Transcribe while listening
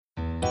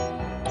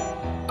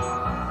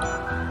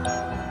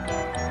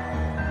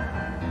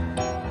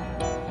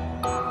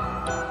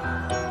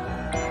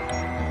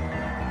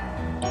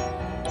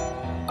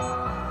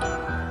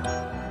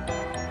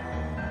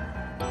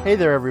Hey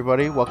there,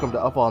 everybody. Welcome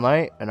to Up All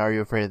Night, and Are You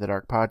Afraid of the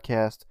Dark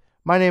podcast.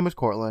 My name is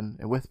Cortland,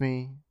 and with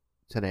me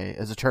today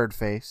is a turd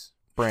face,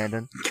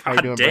 Brandon. How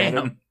you doing, damn.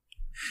 Brandon?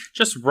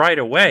 Just right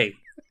away.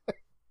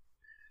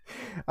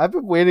 I've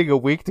been waiting a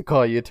week to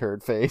call you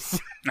turd face.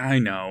 I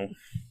know.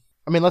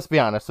 I mean, let's be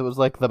honest. It was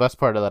like the best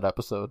part of that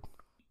episode.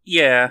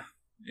 Yeah.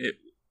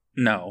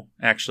 No,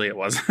 actually it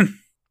wasn't.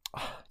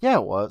 Yeah,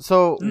 it was.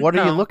 So, what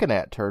are you No. looking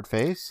at, turd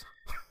face?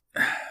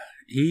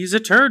 He's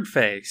a turd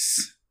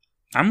face.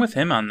 I'm with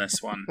him on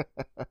this one.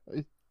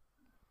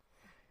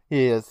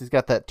 He is. He's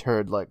got that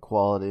turd-like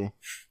quality.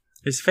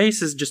 His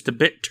face is just a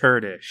bit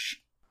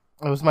turdish.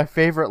 It was my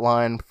favorite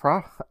line.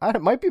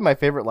 It might be my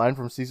favorite line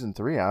from season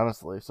 3,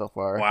 honestly, so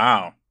far.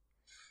 Wow.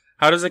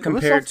 How does it It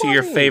was compare so to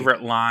your funny.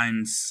 favorite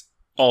lines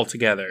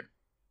altogether?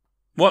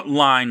 What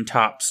line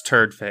tops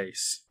turd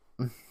face?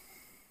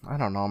 I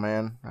don't know,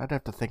 man. I'd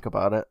have to think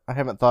about it. I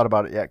haven't thought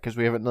about it yet because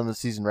we haven't done the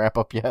season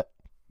wrap-up yet.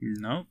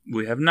 No,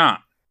 we have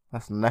not.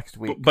 That's next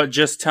week. But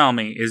just tell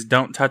me, is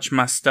Don't Touch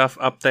My Stuff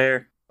up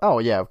there? Oh,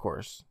 yeah, of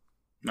course.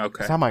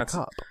 Okay. It's on my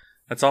cup.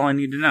 That's all I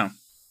need to know.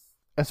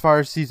 As far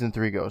as season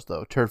 3 goes,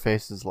 though,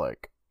 Turd-Face is,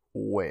 like,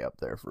 way up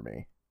there for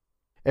me.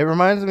 It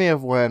reminds me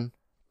of when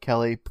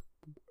Kelly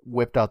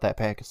whipped out that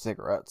pack of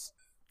cigarettes.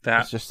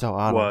 That It's just so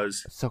odd.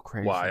 was It's so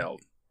crazy.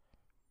 wild.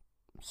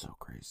 So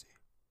crazy.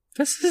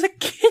 This is a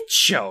kid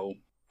show.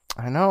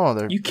 I know.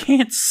 They're You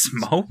can't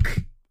smoke.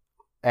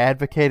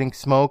 advocating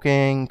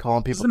smoking,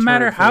 calling people Doesn't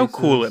matter turd how faces.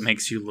 cool it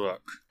makes you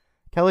look.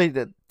 Kelly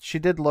she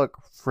did look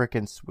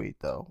freaking sweet,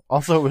 though.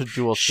 Also, it was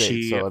Jewel State,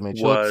 She so, I mean,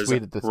 she looked was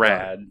sweet at this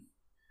rad. time.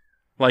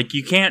 Like,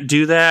 you can't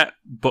do that,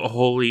 but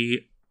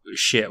holy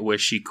shit,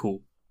 was she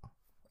cool.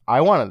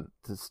 I wanted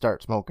to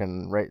start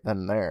smoking right then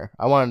and there.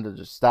 I wanted to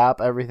just stop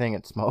everything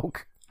and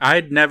smoke.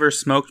 I'd never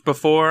smoked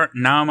before.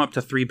 Now I'm up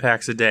to 3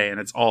 packs a day, and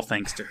it's all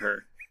thanks to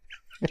her.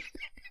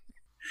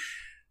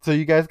 So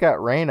you guys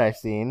got rain, I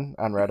seen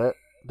on Reddit.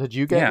 Did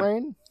you get Yeah.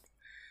 rain?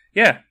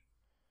 Yeah.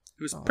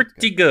 It was Oh, that's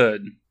pretty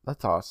good.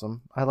 That's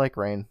awesome. I like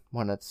rain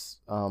when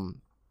it's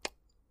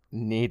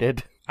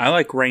needed. I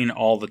like rain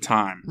all the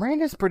time.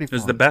 Rain is pretty It fun.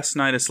 was the best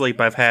night of sleep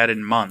I've had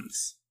in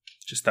months.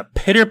 Just a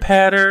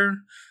pitter-patter.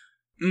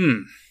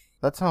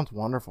 That sounds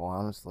wonderful,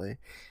 honestly.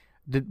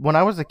 When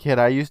I was a kid,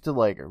 I used to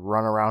like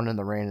run around in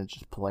the rain and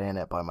just play in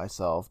it by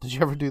myself. Did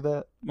you ever do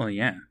that? Well,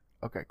 yeah.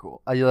 Okay,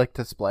 cool. I like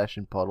to splash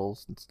in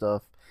puddles and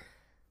stuff,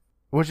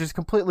 which is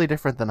completely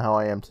different than how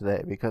I am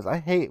today because I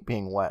hate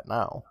being wet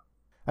now.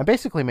 I'm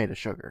basically made of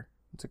sugar.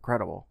 It's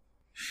incredible.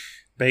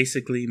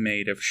 Basically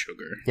made of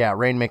sugar. Yeah,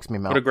 rain makes me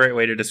melt. What a great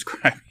way to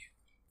describe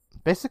you.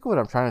 Basically, what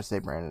I'm trying to say,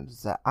 Brandon,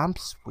 is that I'm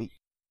sweet.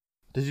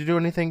 Did you do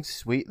anything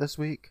sweet this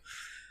week?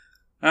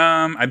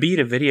 I beat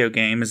a video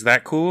game. Is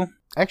that cool?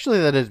 Actually,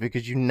 that is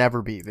because you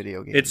never beat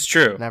video games. It's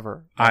true.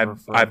 Never. I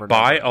forever,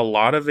 buy never. a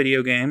lot of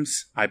video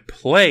games. I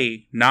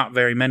play not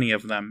very many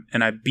of them,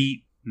 and I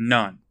beat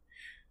none.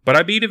 But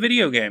I beat a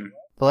video game.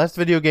 The last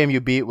video game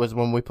you beat was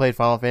when we played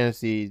Final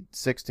Fantasy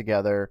VI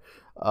together,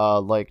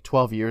 like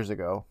 12 years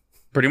ago.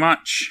 Pretty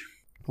much.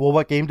 Well,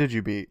 what game did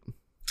you beat?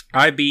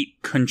 I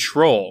beat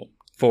Control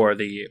for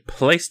the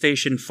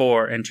PlayStation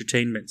 4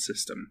 Entertainment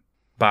System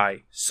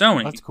by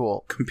Sony. That's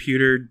cool.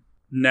 Computer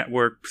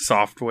Network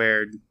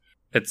Software,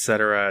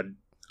 etc.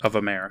 of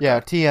America.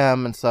 Yeah,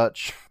 TM and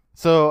such.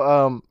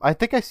 So, I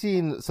think I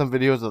seen some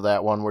videos of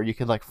that one where you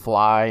can like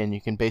fly and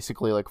you can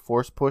basically like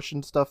force push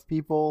and stuff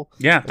people.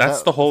 Yeah, Is that's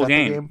that- the whole is that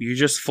the game. game? You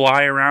just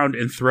fly around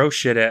and throw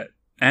shit at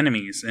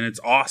enemies, and it's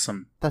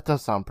awesome. That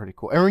does sound pretty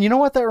cool. And you know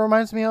what that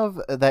reminds me of?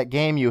 That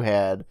game you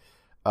had.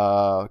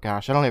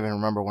 Gosh, I don't even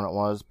remember when it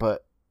was,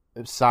 but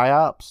it was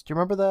Psyops. Do you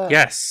remember that?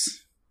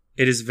 Yes,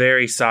 it is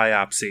very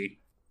psyopsy,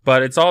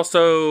 but it's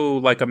also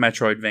like a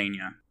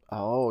Metroidvania.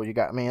 Oh, you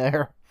got me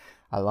there.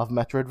 I love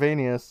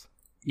Metroidvanias.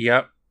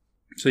 Yep.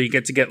 So you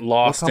get to get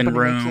lost in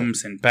company makes it?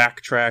 rooms and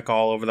backtrack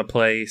all over the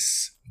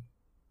place.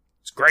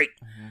 It's great.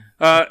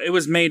 Mm-hmm. It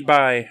was made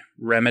by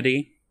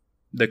Remedy,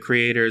 the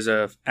creators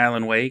of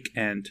Alan Wake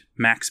and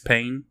Max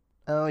Payne.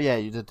 Oh, yeah,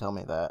 you did tell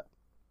me that.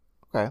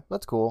 Okay,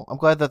 that's cool. I'm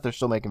glad that they're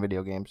still making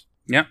video games.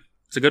 Yep,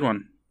 it's a good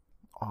one.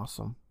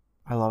 Awesome.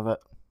 I love it.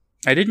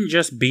 I didn't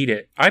just beat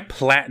it, I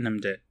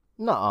platinumed it.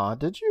 Nuh-uh,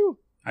 did you?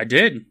 I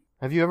did.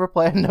 Have you ever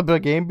platinumed a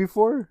game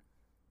before?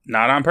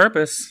 Not on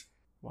purpose.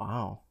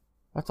 Wow.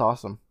 That's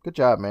awesome. Good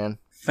job, man.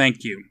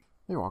 Thank you.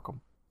 You're welcome.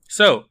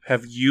 So,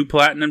 have you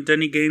platinumed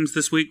any games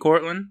this week,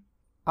 Cortland?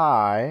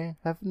 I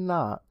have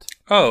not.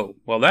 Oh,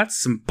 well, that's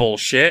some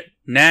bullshit.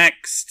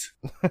 Next.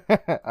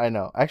 I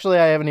know. Actually,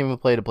 I haven't even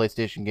played a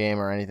PlayStation game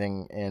or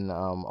anything in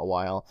a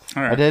while.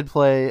 All right. I did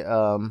play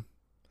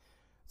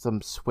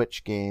some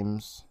Switch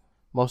games.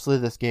 Mostly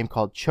this game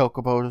called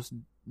Chocobo's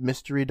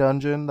Mystery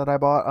Dungeon that I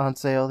bought on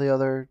sale the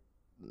other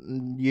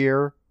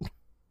year.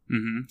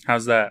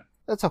 How's that?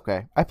 That's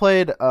okay. I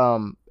played it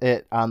on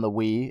the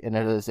Wii, and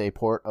it is a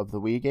port of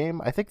the Wii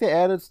game. I think they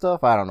added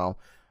stuff. I don't know.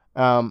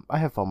 I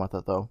have fun with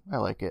it, though. I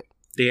like it.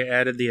 They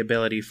added the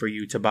ability for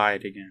you to buy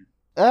it again.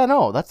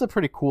 No, that's a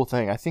pretty cool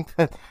thing. I think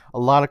that a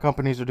lot of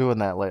companies are doing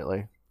that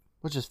lately,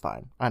 which is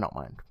fine. I don't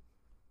mind.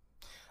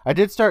 I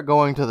did start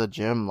going to the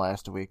gym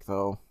last week,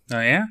 though. Oh,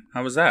 yeah?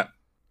 How was that?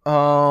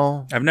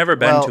 Oh, I've never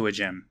been to a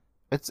gym.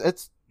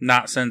 It's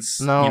Not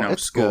since, no,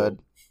 it's school.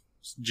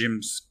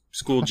 good.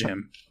 School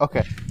gym.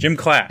 Okay, Gym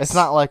class. it's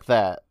not like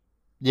that.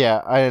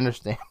 Yeah, I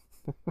understand.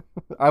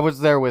 I was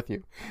there with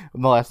you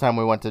the last time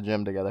we went to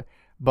gym together,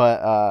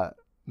 but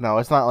no,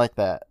 it's not like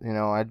that.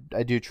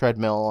 I do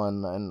treadmill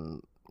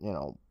and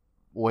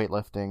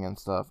weightlifting and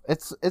stuff.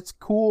 It's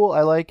cool.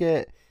 I like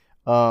it.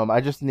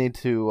 I just need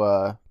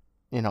to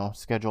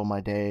schedule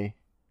my day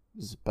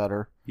is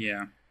better.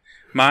 Yeah.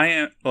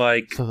 My,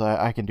 so that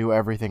I can do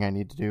everything I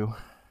need to do.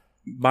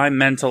 My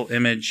mental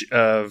image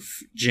of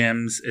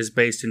gyms is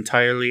based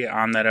entirely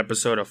on that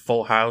episode of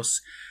Full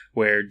House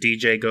where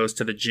DJ goes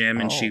to the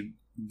gym and she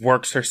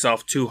works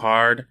herself too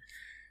hard,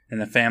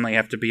 and the family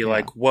have to be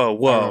like, whoa,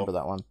 I remember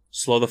that one.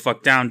 Slow the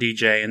fuck down,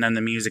 DJ. And then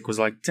the music was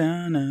like,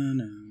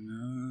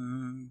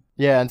 da-na-na-na.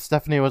 Yeah, and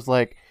Stephanie was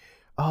like,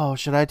 oh,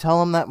 should I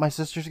tell him that my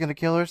sister's going to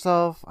kill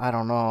herself? I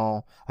don't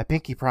know. I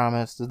pinky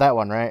promised. Is that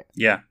one, right?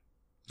 Yeah.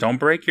 Don't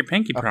break your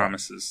pinky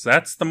promises.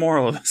 That's the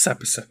moral of this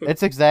episode.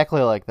 It's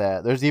exactly like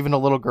that. There's even a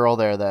little girl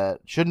there that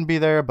shouldn't be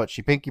there, but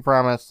she pinky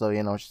promised, so,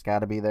 she's got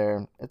to be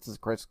there.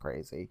 It's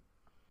crazy.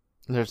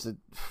 There's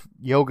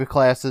yoga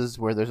classes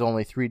where there's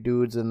only 3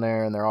 dudes in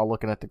there, and they're all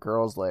looking at the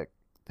girls like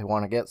they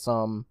want to get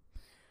some.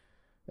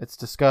 It's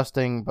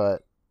disgusting,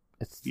 but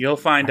You'll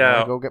find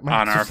out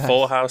on exercise. Our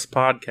Full House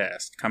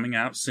podcast coming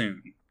out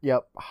soon.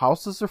 Yep,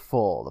 Houses Are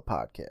Full, the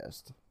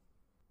podcast.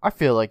 I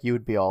feel like you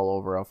would be all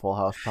over a Full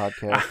House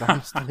podcast,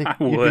 honestly. I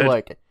You'd would. be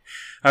like,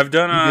 I've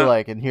done you'd be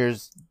like, and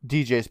here's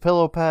DJ's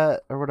pillow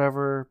pet or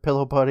whatever,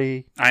 pillow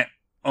buddy. I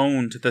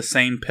owned the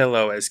same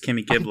pillow as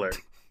Kimmy Gibbler.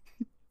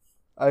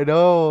 I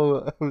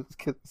know. I was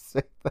going to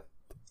say that.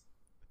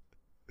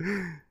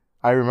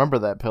 I remember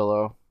that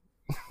pillow.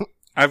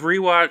 I've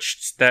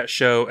rewatched that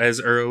show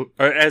as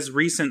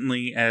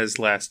recently as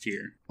last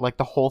year. Like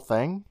the whole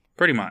thing?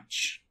 Pretty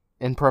much.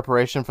 In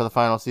preparation for the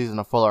final season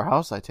of Fuller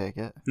House, I take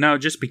it. No,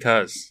 just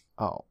because.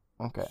 Oh,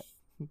 okay.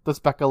 Does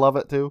Becca love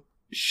it too?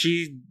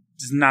 She's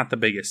not the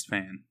biggest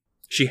fan.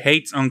 She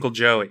hates Uncle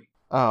Joey.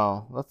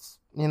 Oh, that's...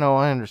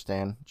 I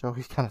understand.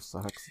 Joey kind of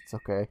sucks. It's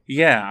okay.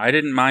 Yeah, I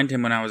didn't mind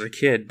him when I was a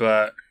kid,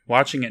 but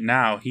watching it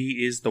now,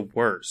 he is the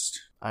worst.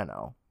 I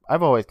know.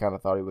 I've always kind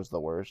of thought he was the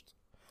worst.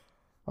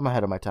 I'm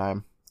ahead of my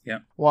time. Yeah.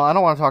 Well, I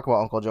don't want to talk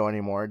about Uncle Joe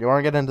anymore. Do you want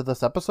to get into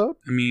this episode?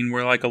 I mean,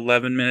 we're like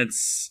 11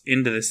 minutes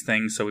into this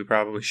thing, so we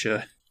probably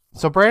should.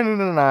 So Brandon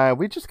and I,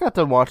 we just got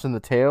done watching The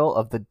Tale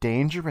of the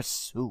Dangerous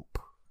Soup.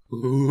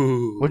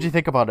 Ooh. What'd you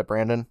think about it,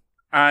 Brandon?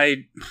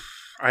 I'd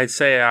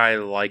say I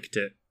liked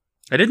it.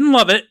 I didn't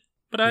love it,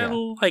 but I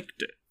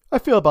liked it. I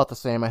feel about the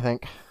same, I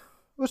think. It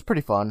was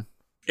pretty fun.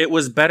 It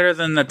was better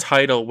than the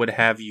title would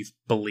have you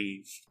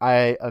believe.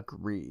 I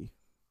agree.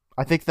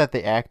 I think that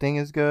the acting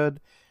is good.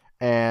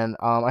 And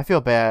I feel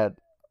bad,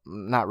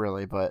 not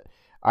really, but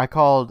I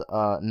called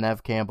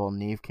Neve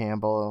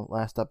Campbell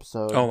last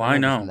episode. Oh, I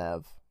know.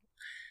 Neve.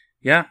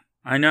 Yeah,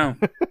 I know.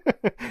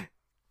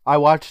 I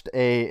watched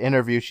a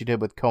interview she did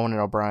with Conan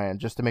O'Brien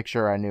just to make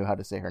sure I knew how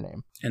to say her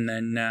name. And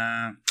then,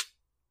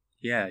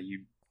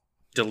 you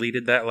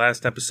deleted that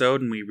last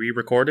episode and we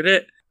re-recorded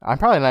it. I'm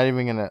probably not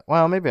even going to...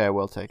 Well, maybe I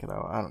will take it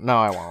out. No,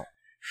 I won't.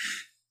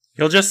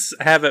 You'll just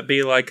have it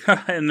be like,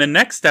 and the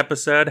next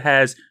episode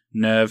has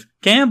Neve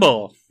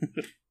Campbell.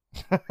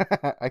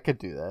 I could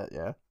do that,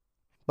 yeah.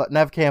 But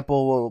Neve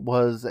Campbell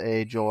was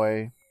a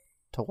joy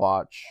to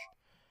watch.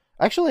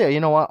 Actually, you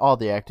know what? All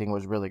the acting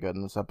was really good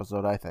in this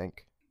episode, I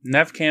think.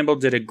 Neve Campbell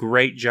did a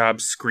great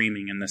job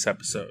screaming in this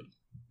episode,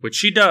 which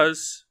she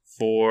does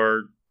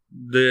for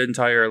the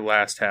entire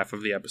last half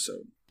of the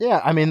episode.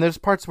 Yeah, I mean, there's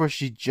parts where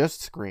she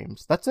just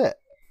screams. That's it.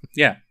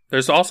 Yeah,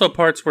 there's also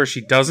parts where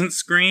she doesn't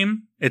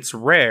scream. It's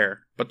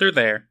rare, but they're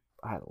there.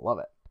 I love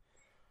it.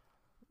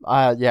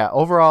 Yeah,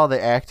 overall,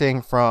 the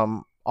acting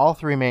from all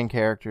 3 main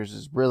characters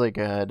is really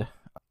good.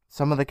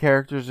 Some of the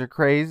characters are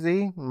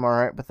crazy. I'm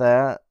alright with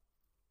that.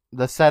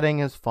 The setting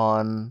is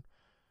fun.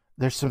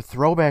 There's some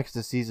throwbacks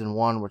to season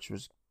 1, which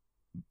was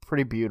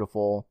pretty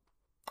beautiful.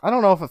 I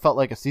don't know if it felt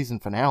like a season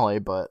finale,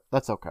 but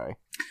that's okay.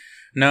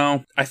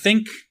 No, I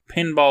think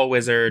Pinball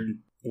Wizard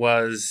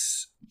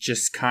was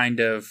just kind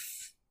of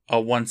a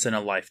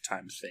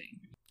once-in-a-lifetime thing.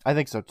 I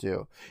think so,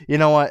 too. You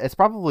know what? It's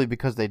probably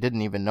because they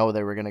didn't even know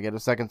they were going to get a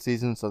second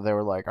season, so they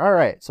were like, all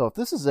right, so if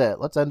this is it,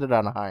 let's end it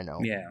on a high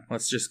note. Yeah,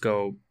 let's just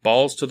go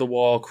balls to the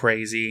wall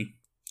crazy.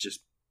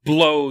 Just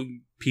blow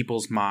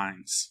people's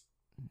minds.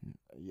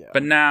 Yeah.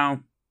 But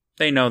now,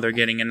 they know they're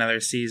getting another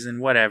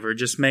season. Whatever,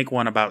 just make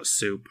one about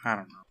soup. I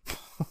don't know.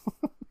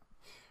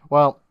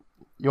 Well,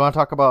 you want to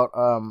talk about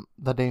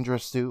the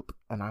Dangerous Soup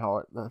and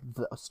how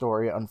the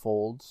story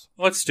unfolds?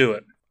 Let's do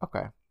it.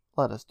 Okay,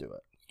 let us do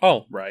it.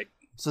 All right.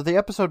 So the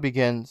episode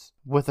begins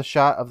with a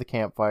shot of the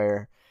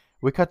campfire.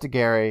 We cut to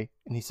Gary,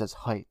 and he says,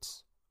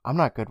 heights. I'm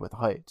not good with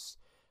heights.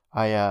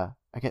 I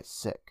get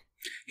sick.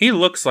 He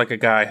looks like a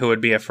guy who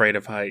would be afraid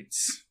of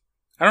heights.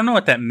 I don't know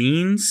what that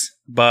means,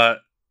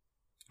 but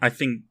I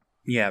think,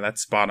 yeah,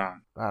 that's spot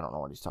on. I don't know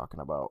what he's talking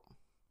about.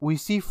 we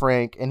see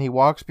Frank, and he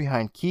walks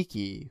behind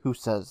Kiki, who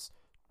says,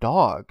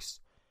 "Dogs?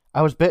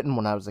 I was bitten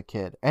when I was a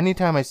kid.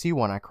 Anytime I see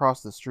one, I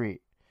cross the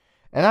street."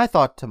 And I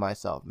thought to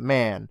myself,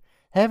 man,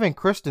 having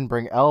Kristen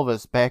bring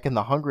Elvis back in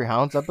the Hungry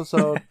Hounds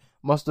episode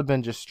must have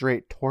been just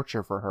straight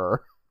torture for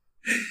her.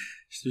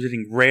 She's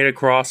sitting right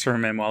across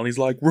from him while he's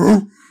like,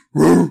 "Roo,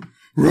 roo,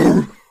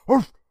 roo."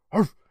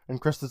 And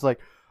Kristen's like,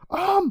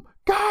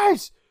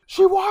 guys,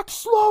 she walked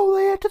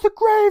slowly into the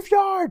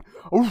graveyard.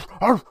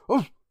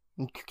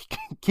 And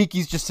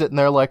Kiki's just sitting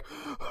there like...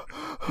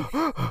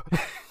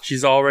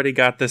 She's already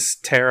got this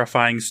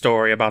terrifying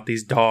story about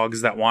these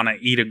dogs that want to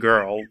eat a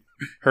girl.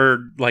 Her,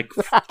 like,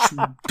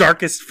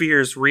 darkest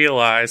fears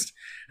realized.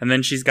 And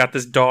then she's got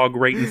this dog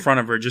right in front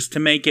of her just to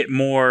make it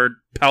more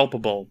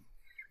palpable.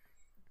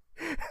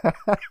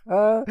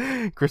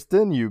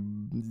 Kristen, you...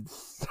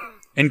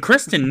 And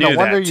Kristen knew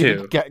that,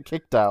 too. You got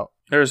kicked out.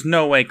 There's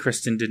no way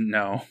Kristen didn't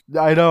know.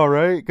 I know,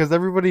 right? Because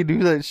everybody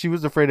knew that she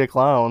was afraid of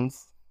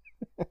clowns.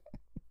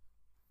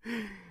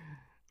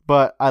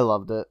 But I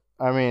loved it.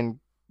 I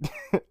mean,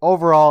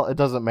 overall, it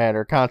doesn't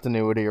matter,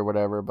 continuity or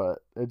whatever, but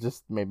it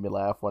just made me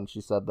laugh when she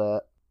said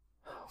that.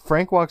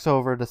 Frank walks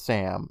over to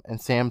Sam,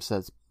 and Sam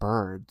says,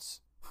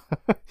 "Birds."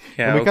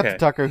 Yeah, and we cut to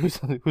Tucker,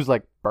 who's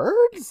like,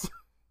 "Birds?"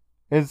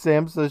 And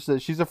Sam says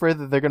that she's afraid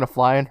that they're going to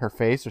fly in her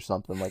face or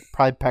something, like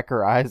probably peck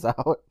her eyes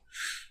out.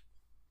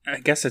 I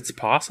guess it's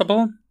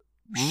possible.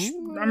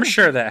 I'm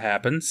sure that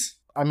happens.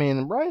 I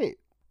mean, right.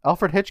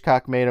 Alfred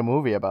Hitchcock made a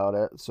movie about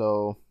it,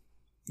 so...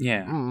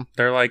 Yeah,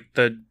 they're like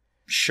the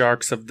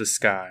sharks of the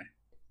sky.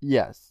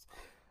 Yes.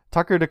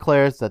 Tucker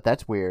declares that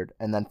that's weird,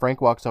 and then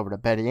Frank walks over to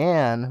Betty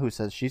Ann, who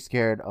says she's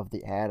scared of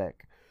the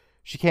attic.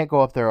 She can't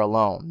go up there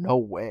alone. No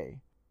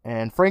way.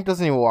 And Frank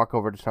doesn't even walk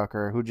over to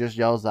Tucker, who just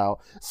yells out,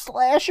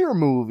 "Slasher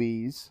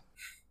movies!"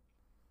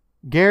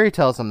 Gary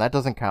tells him that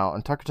doesn't count,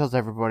 and Tucker tells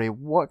everybody,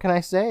 "What can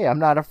I say? I'm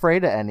not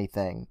afraid of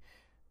anything.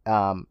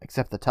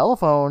 Except the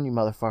telephone, you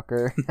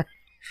motherfucker."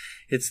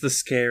 It's the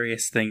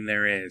scariest thing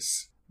there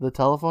is. The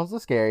telephone's the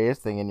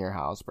scariest thing in your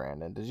house,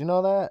 Brandon. Did you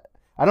know that?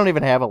 I don't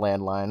even have a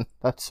landline.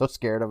 I'm so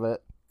scared of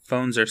it.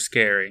 Phones are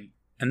scary,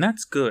 and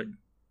that's good.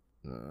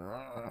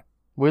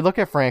 We look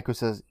at Frank, who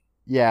says,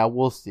 "Yeah,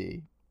 we'll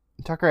see."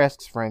 And Tucker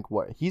asks Frank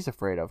what he's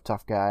afraid of,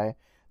 tough guy.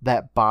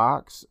 That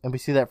box, and we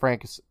see that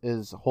Frank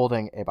is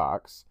holding a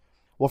box.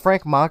 Well,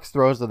 Frank Mox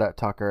throws it at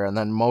Tucker, and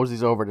then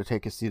moseys over to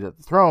take his seat at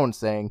the throne,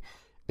 saying,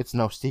 "It's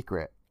no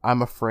secret.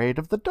 I'm afraid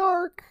of the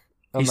dark."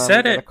 And he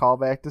said it. A call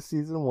back to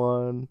season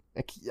 1.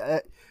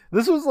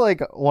 This was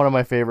like one of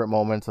my favorite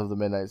moments of the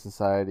Midnight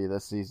Society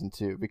this season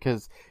too,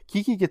 because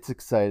Kiki gets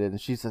excited and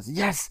she says,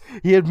 "Yes,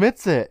 he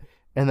admits it."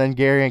 And then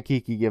Gary and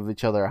Kiki give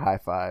each other a high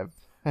five.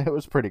 It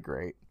was pretty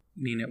great.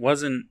 I mean, it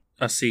wasn't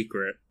a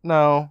secret.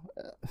 No,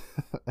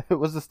 it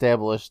was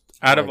established.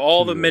 Out of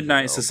all the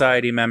Midnight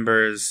Society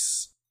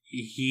members,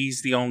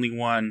 he's the only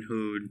one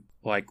who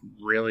like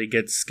really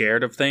gets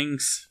scared of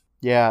things.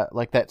 Yeah,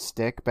 like that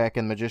stick back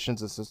in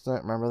Magician's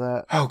Assistant. Remember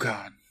that? Oh,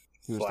 God.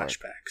 Flashbacks.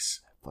 Flashbacks.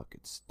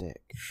 Fucking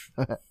stick.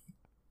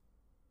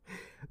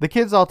 The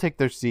kids all take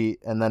their seat,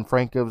 and then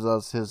Frank gives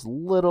us his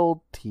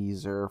little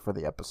teaser for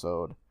the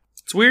episode.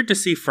 It's weird to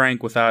see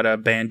Frank without a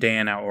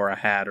bandana or a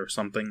hat or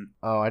something.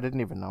 Oh, I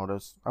didn't even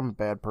notice. I'm a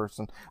bad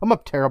person. I'm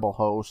a terrible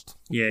host.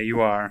 Yeah, you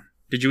are.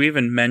 Did you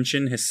even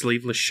mention his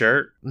sleeveless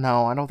shirt?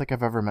 No, I don't think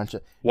I've ever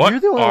mentioned. What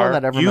You're the only are one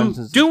that ever you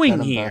mentions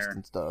doing here?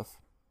 And stuff.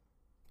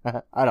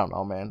 I don't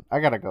know, man. I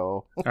gotta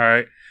go. All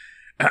right.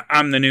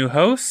 I'm the new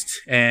host,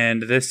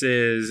 and this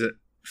is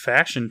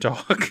Fashion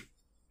Talk.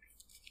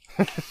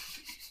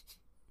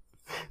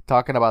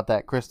 Talking about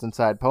that Kristen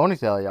side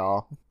ponytail,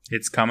 y'all.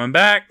 It's coming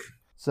back.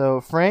 So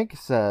Frank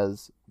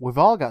says, "We've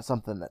all got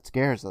something that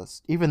scares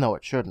us, even though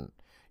it shouldn't."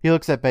 He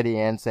looks at Betty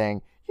Ann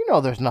saying, "You know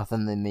there's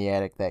nothing in the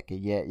attic that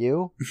could get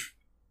you.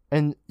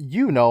 And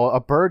you know a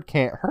bird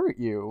can't hurt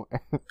you."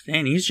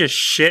 And he's just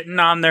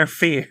shitting on their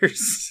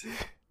fears.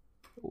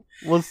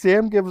 Well,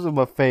 Sam gives him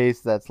a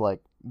face that's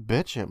like,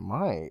 "Bitch, it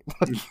might."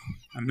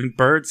 I mean,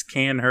 birds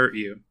can hurt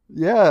you.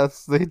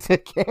 Yes, they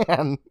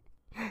can.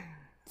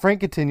 Frank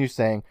continues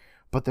saying,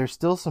 "But there's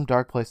still some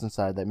dark place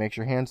inside that makes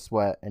your hands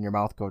sweat and your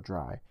mouth go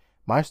dry.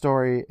 My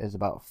story is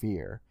about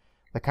fear.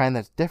 The kind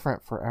that's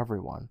different for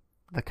everyone.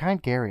 The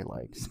kind Gary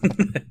likes.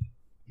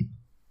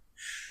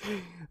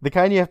 The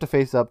kind you have to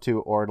face up to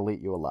or it'll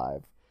eat you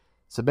alive.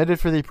 Submitted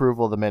for the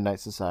approval of the Midnight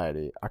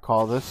Society. I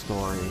call this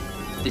story...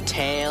 The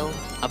Tale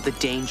of the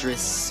Dangerous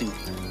Soup."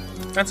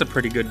 That's a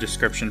pretty good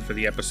description for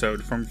the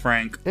episode from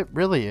Frank. It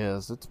really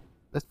is.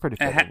 It's pretty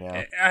fitting,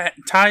 yeah. It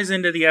ties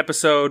into the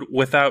episode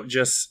without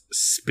just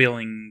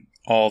spilling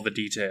all the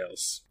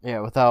details. Yeah,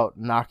 without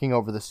knocking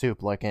over the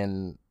soup like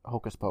in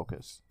Hocus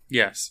Pocus.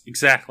 Yes,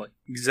 exactly.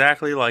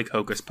 Exactly like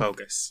Hocus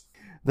Pocus.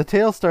 The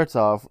tale starts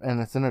off, and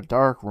it's in a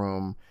dark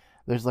room.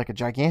 There's like a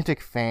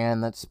gigantic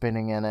fan that's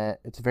spinning in it.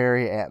 It's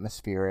very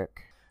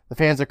atmospheric. The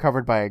fans are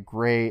covered by a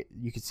grate.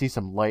 You can see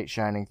some light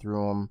shining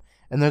through them.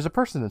 And there's a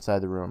person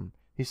inside the room.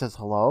 He says,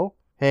 "Hello?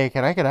 Hey,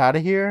 can I get out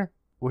of here?"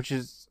 Which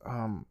is,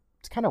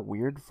 It's kind of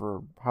weird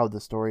for how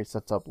the story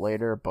sets up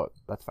later, but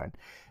that's fine.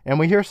 And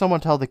we hear someone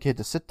tell the kid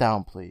to sit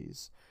down,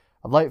 please.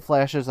 A light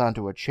flashes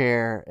onto a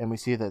chair, and we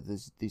see that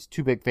there's these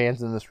two big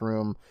fans in this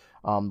room.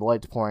 The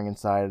light's pouring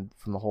inside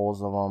from the holes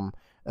of them.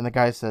 And the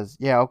guy says,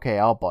 yeah, okay,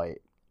 I'll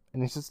bite.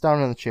 And he sits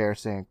down in the chair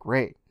saying,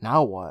 great,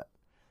 now what?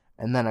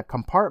 And then a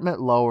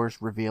compartment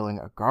lowers, revealing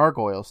a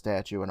gargoyle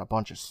statue and a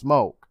bunch of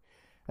smoke.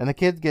 And the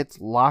kid gets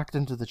locked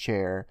into the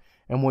chair,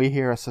 and we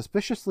hear a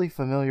suspiciously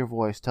familiar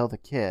voice tell the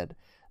kid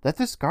that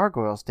this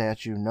gargoyle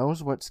statue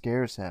knows what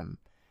scares him.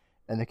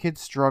 And the kid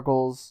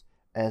struggles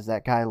as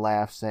that guy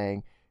laughs,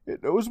 saying,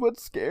 it knows what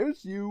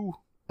scares you.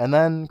 And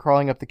then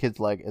crawling up the kid's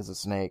leg is a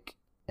snake,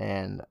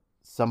 and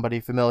somebody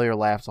familiar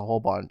laughs a whole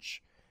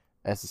bunch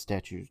as the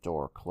statue's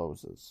door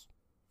closes.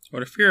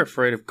 What if you're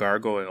afraid of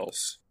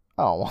gargoyles?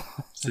 Oh.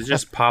 So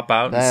just pop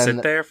out and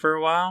sit there for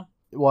a while?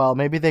 Well,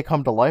 maybe they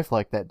come to life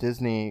like that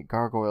Disney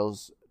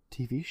Gargoyles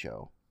TV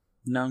show.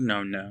 No.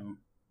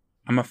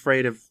 I'm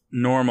afraid of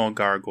normal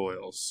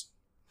gargoyles.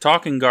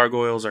 Talking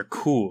gargoyles are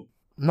cool.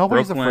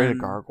 Nobody's Brooklyn, afraid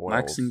of gargoyles.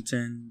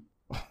 Lexington.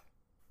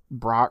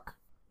 Brock.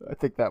 I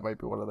think that might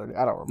be one of their...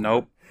 I don't remember.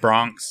 Nope.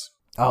 Bronx.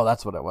 Oh,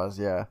 that's what it was,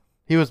 yeah.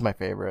 He was my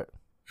favorite.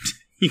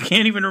 You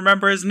can't even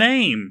remember his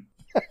name.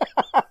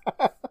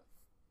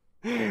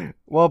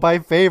 Well, my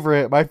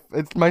favorite...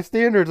 My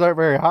standards aren't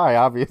very high,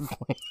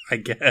 obviously. I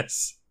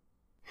guess.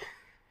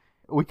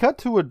 We cut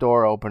to a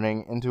door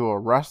opening into a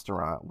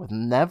restaurant with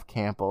Nev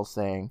Campbell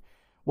saying,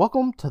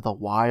 welcome to the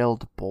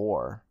Wild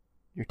Boar.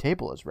 Your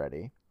table is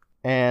ready.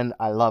 And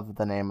I love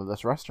the name of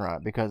this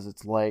restaurant because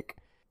it's like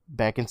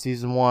back in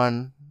season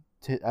 1,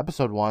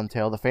 episode 1,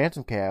 Tale of the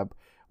Phantom Cab,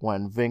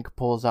 when Vink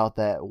pulls out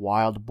that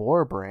wild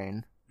boar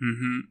brain.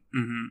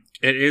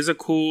 It is a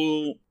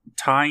cool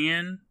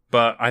tie-in,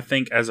 but I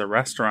think as a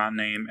restaurant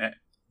name, it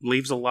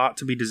leaves a lot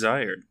to be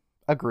desired.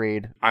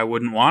 Agreed. I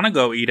wouldn't want to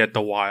go eat at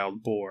the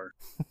Wild Boar.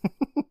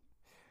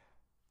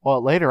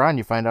 Well, later on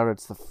you find out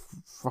it's the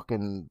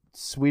fucking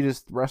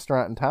sweetest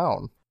restaurant in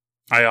town.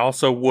 I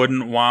also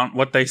wouldn't want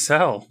what they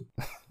sell.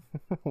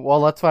 Well,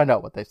 let's find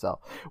out what they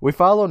sell. We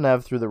follow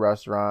Nev through the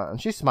restaurant,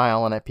 and she's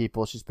smiling at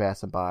people she's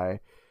passing by.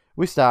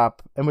 We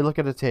stop, and we look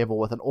at a table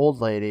with an old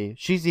lady.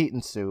 She's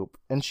eating soup,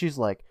 and she's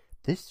like,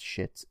 this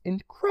shit's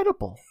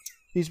incredible.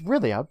 He's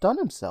really outdone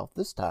himself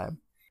this time.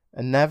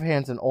 And Nev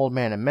hands an old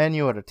man a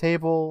menu at a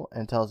table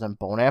and tells him,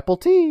 bone apple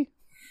tea.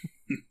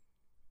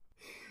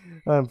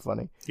 I'm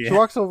funny. Yeah. She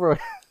walks over.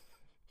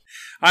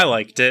 I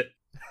liked it.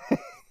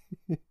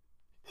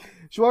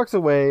 She walks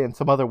away, and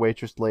some other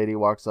waitress lady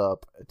walks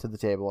up to the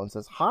table and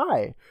says,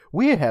 hi,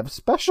 we have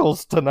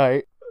specials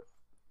tonight.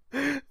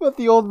 But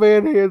the old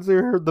man hands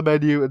her the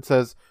menu and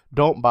says,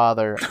 don't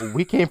bother,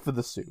 we came for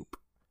the soup.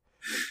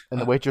 And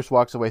the waitress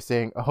walks away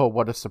saying, oh,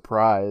 what a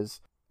surprise.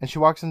 And she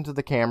walks into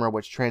the camera,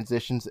 which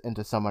transitions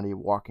into somebody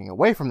walking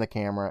away from the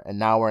camera, and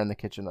now we're in the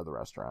kitchen of the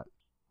restaurant.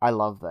 I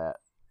love that.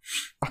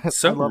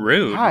 So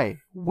rude. Hi,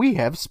 we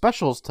have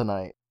specials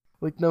tonight.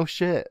 Like, no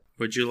shit.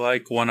 Would you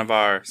like one of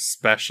our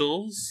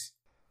specials?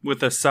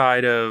 With a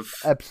side of...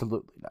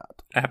 Absolutely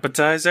not.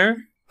 Appetizer?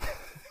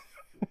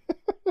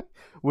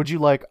 Would you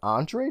like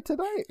entree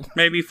tonight?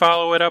 Maybe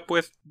follow it up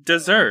with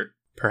dessert.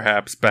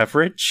 Perhaps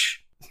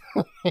beverage?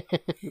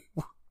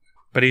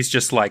 But he's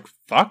just like,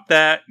 fuck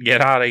that,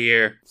 get out of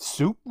here.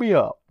 Soup me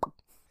up.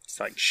 It's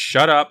like,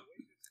 shut up,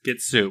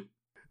 get soup.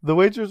 The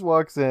waitress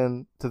walks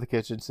in to the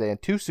kitchen saying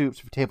 2 soups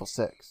for table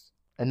 6.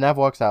 And Nev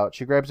walks out.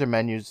 She grabs her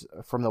menus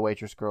from the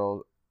waitress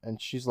girl,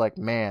 and she's like,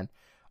 man,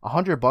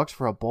 $100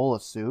 for a bowl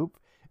of soup?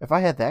 If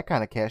I had that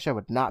kind of cash, I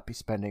would not be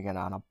spending it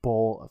on a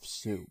bowl of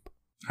soup.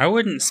 I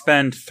wouldn't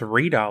spend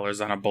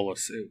 $3 on a bowl of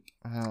soup.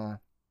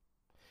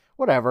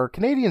 Whatever.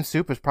 Canadian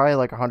soup is probably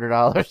like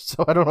 $100,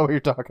 so I don't know what you're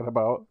talking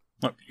about.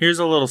 Look, here's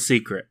a little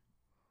secret.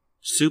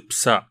 Soup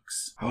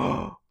sucks.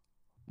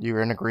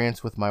 You're in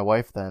agreement with my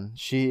wife then.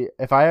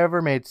 If I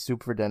ever made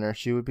soup for dinner,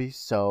 she would be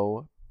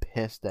so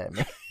pissed at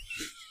me.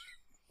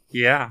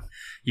 Yeah,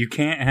 you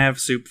can't have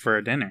soup for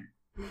a dinner.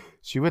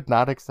 She would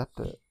not accept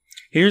it.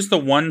 Here's the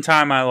one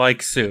time I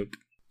like soup.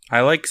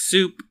 I like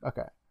soup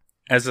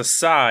as a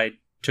side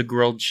to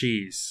grilled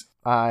cheese.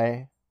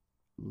 I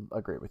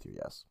agree with you,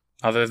 yes.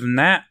 Other than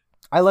that,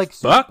 I like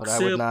soup, but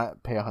soup. I would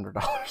not pay $100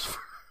 for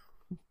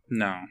it.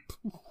 No.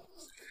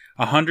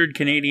 100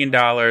 Canadian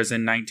dollars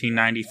in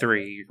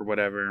 1993 or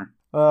whatever.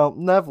 Well,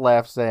 Nev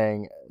laughs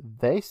saying,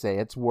 they say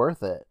it's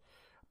worth it.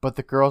 But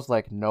the girl's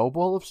like, no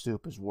bowl of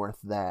soup is worth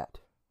that.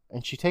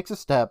 And she takes a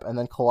step and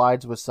then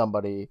collides with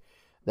somebody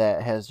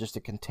that has just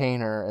a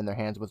container in their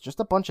hands with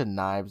just a bunch of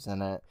knives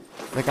in it.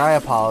 The guy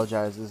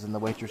apologizes and the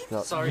waitress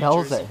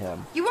yells at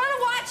him. You want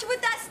to watch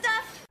with that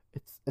stuff?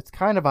 It's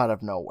kind of out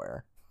of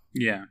nowhere.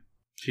 Yeah.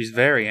 She's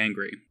very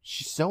angry.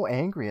 She's so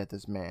angry at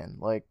this man.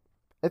 Like,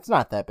 it's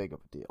not that big of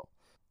a deal.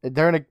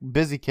 They're in a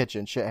busy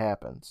kitchen. Shit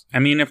happens. I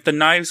mean, if the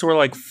knives were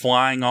like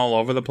flying all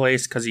over the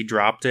place because he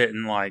dropped it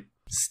and like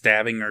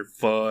stabbing her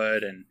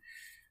foot and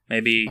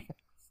maybe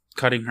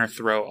cutting her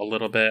throat a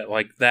little bit,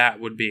 like that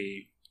would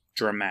be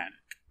dramatic.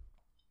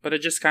 But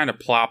it just kind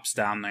of plops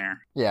down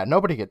there. Yeah,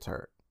 nobody gets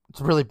hurt.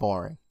 It's really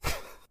boring.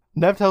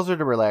 Nev tells her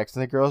to relax,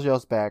 and the girl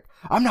yells back,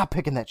 I'm not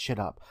picking that shit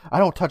up. I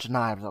don't touch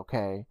knives,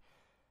 okay?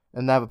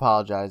 And Nev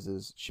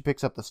apologizes. She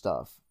picks up the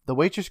stuff. The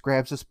waitress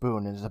grabs a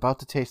spoon and is about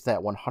to taste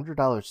that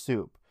 $100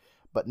 soup.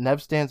 But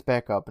Nev stands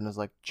back up and is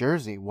like,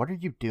 Jersey, what are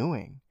you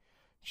doing?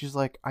 She's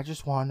like, I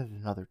just wanted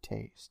another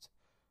taste.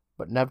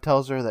 But Nev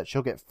tells her that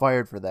she'll get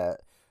fired for that.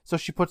 So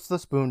she puts the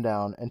spoon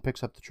down and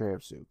picks up the tray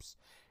of soups.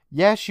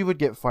 Yeah, she would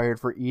get fired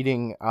for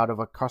eating out of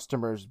a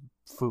customer's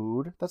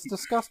food. That's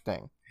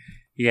disgusting.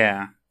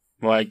 Yeah.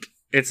 Like,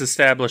 it's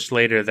established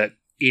later that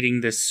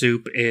eating this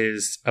soup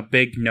is a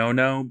big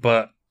no-no,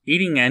 but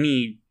eating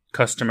any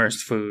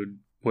customer's food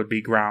would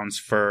be grounds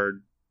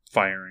for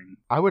firing.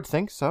 I would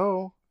think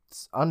so.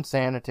 It's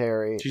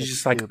unsanitary. She's it's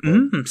just like,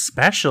 stupid.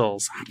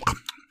 specials.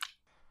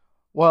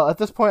 Well, at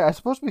this point, I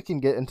suppose we can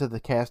get into the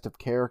cast of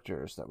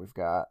characters that we've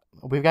got.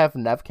 We've got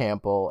Nev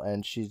Campbell,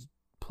 and she's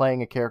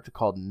playing a character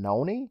called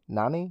Nani?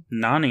 Nani.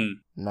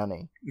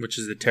 Which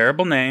is a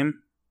terrible name,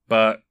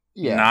 but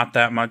not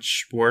that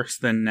much worse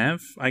than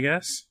Nev, I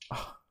guess.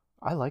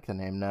 I like the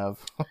name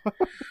Nev.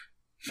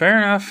 Fair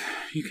enough.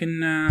 You can...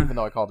 Even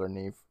though I called her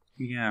Neve.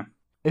 Yeah.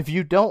 If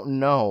you don't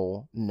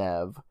know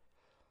Nev,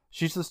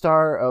 she's the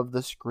star of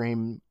the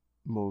Scream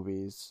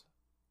movies.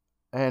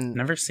 And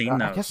never seen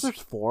those. I guess there's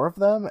 4 of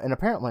them, and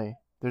apparently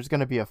there's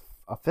going to be a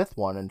 5th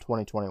one in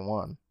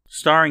 2021.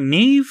 Starring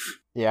Neve?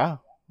 Yeah,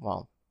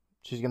 well,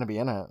 she's going to be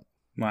in it.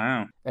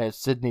 Wow. As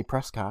Sidney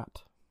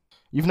Prescott.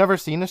 You've never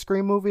seen a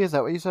Scream movie, is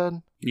that what you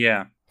said?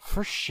 Yeah.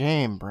 For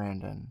shame,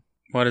 Brandon.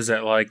 What is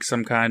it, like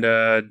some kind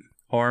of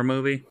horror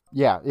movie?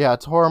 Yeah,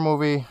 it's a horror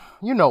movie.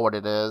 You know what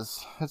it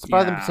is. It's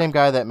by the same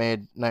guy that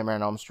made Nightmare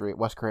on Elm Street,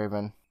 Wes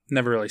Craven.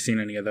 Never really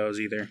seen any of those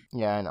either.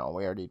 Yeah, I know.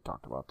 We already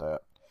talked about that.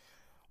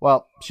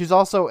 Well, she's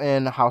also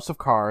in House of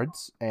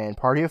Cards and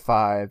Party of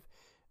 5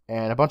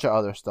 and a bunch of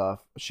other stuff.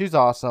 She's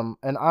awesome,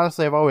 and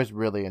honestly, I've always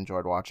really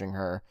enjoyed watching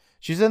her.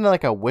 She's in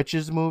like a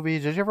witches movie.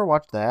 Did you ever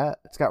watch that?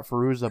 It's got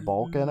Fairuza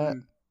Balk in it.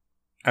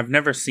 I've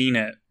never seen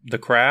it. The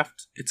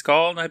Craft, it's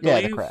called, I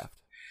believe. Yeah, The Craft.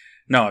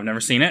 No, I've never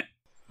seen it,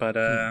 but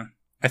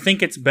I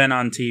think it's been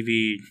on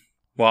TV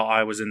while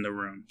I was in the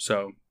room,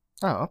 so...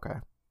 Oh, okay.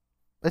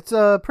 It's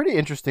a pretty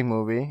interesting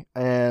movie,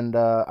 and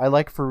I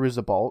like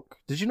Fairuza Balk.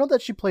 Did you know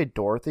that she played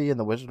Dorothy in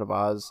The Wizard of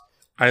Oz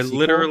I sequel?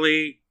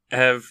 literally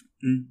have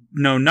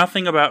know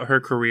nothing about her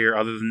career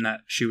other than that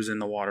she was in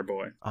The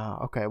Waterboy. Oh,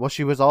 okay. Well,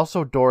 she was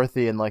also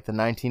Dorothy in like the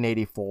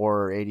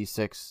 1984 or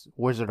 86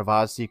 Wizard of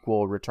Oz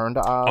sequel, Return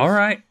to Oz. All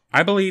right,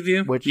 I believe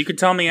you. Which you could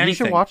tell me anything. You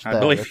should watch that. I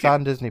believe it's you.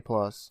 on Disney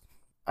Plus.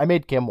 I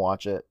made Kim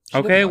watch it. She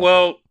Okay, didn't like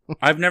well,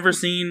 I've never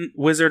seen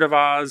Wizard of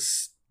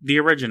Oz, the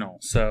original,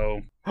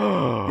 so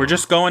we're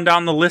just going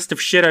down the list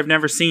of shit I've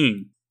never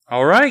seen.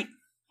 All right.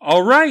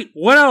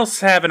 What else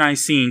haven't I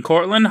seen,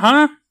 Cortland,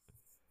 huh?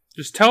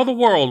 Just tell the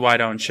world, why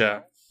don't you?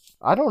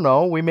 I don't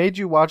know. We made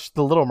you watch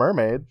The Little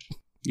Mermaid.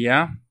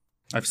 Yeah,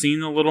 I've seen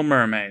The Little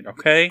Mermaid,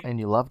 okay? And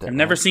you loved it. I've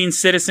never seen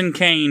Citizen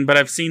Kane, but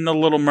I've seen The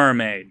Little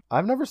Mermaid.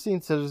 I've never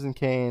seen Citizen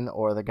Kane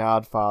or The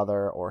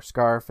Godfather or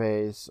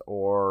Scarface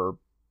or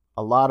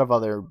a lot of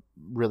other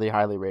really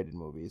highly rated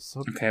movies.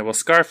 Okay, well,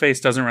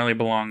 Scarface doesn't really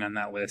belong on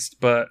that list,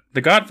 but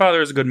The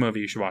Godfather is a good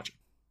movie. You should watch it.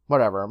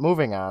 Whatever.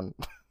 Moving on.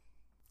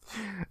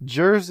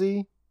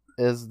 Jersey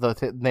is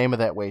the name of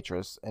that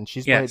waitress, and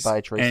she's played by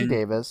Tracy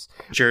Davis.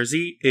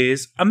 Jersey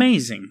is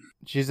amazing.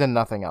 She's in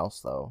nothing else,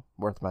 though,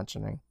 worth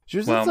mentioning. She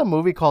was in some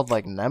movie called,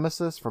 like,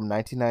 Nemesis from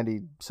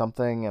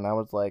 1990-something, and I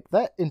was like,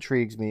 that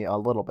intrigues me a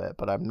little bit,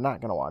 but I'm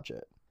not going to watch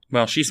it.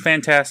 Well, she's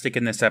fantastic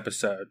in this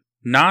episode.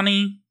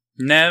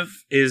 Nev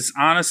is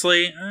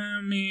honestly,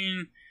 I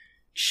mean,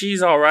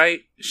 she's alright.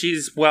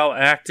 She's well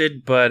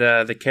acted,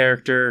 but the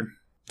character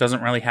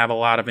doesn't really have a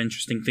lot of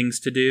interesting things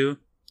to do.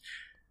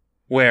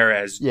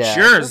 Whereas Jersey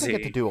doesn't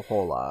get to do a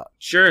whole lot.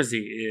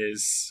 Jersey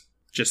is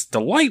just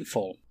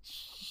delightful.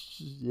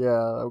 Yeah,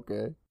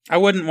 okay. I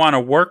wouldn't want to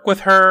work with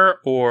her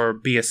or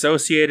be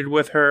associated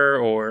with her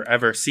or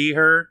ever see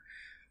her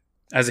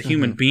as a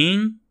human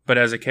being, but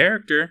as a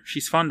character,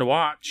 she's fun to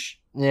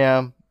watch.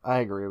 Yeah, I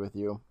agree with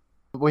you.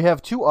 We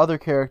have 2 other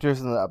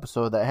characters in the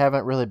episode that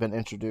haven't really been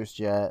introduced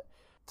yet,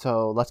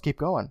 so let's keep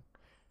going.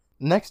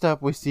 Next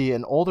up, we see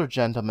an older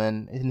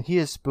gentleman, and he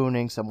is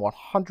spooning some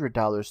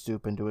 $100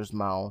 soup into his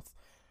mouth.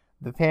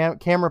 The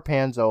camera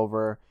pans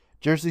over.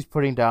 Jersey's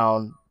putting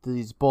down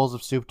these bowls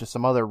of soup to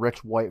some other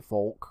rich white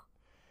folk.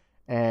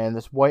 And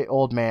this white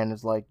old man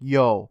is like,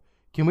 yo,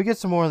 can we get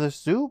some more of this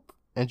soup?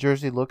 And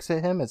Jersey looks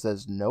at him and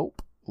says,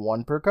 nope,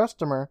 1 per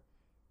customer.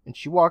 And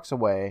she walks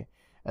away,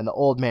 and the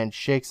old man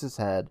shakes his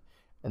head.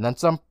 And then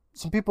some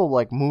people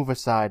like move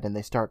aside and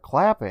they start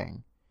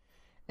clapping.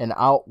 And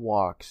out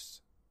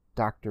walks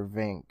Dr.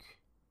 Vink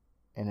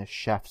in a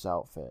chef's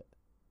outfit.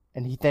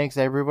 And he thanks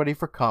everybody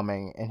for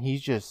coming, and he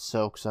just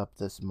soaks up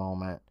this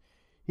moment.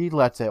 He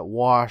lets it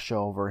wash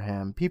over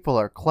him. People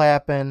are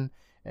clapping,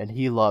 and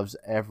he loves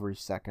every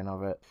second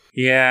of it.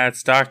 Yeah,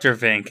 it's Dr.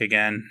 Vink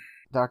again.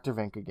 Dr.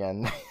 Vink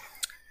again.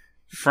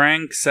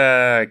 Frank's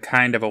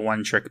kind of a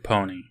one-trick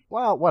pony.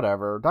 Well,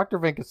 whatever. Dr.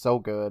 Vink is so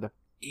good.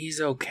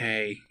 He's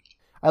okay.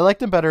 I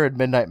liked him better in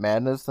Midnight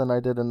Madness than I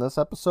did in this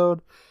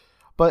episode.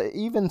 But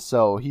even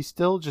so, he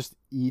still just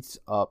eats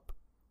up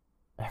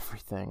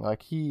everything.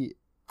 Like, he's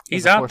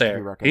out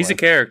there. He's a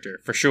character,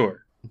 for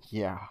sure.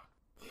 Yeah.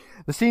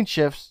 The scene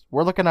shifts.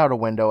 We're looking out a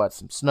window at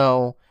some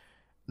snow.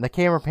 And the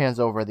camera pans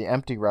over the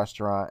empty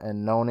restaurant,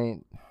 and Noni...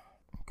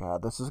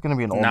 God, this is going to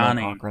be an old man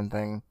Cochran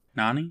thing.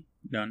 Nani?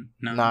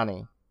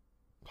 Nani.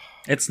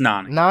 It's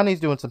Nani. Nani's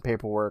doing some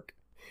paperwork.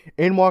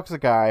 In walks a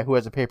guy who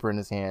has a paper in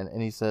his hand,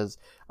 and he says,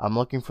 I'm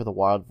looking for the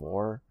wild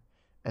boar.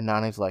 And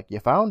Nani's like,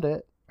 you found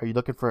it. Are you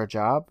looking for a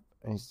job?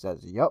 And he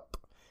says, yup.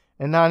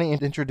 And Nani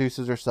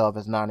introduces herself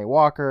as Nani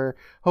Walker,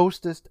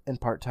 hostess and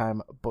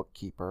part-time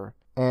bookkeeper.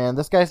 And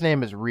this guy's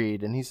name is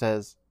Reed, and he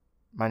says,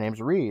 my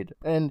name's Reed.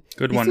 And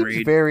Good he one, seems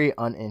Reed. very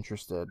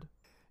uninterested.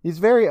 He's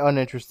very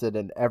uninterested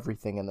in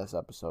everything in this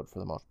episode for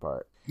the most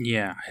part.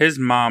 Yeah, his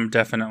mom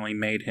definitely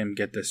made him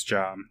get this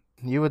job.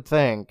 You would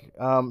think.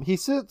 He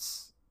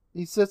sits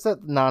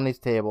at Nani's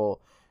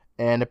table,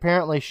 and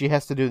apparently she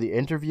has to do the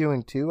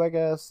interviewing too, I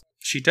guess.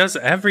 She does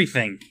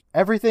everything.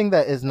 Everything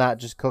that is not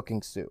just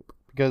cooking soup.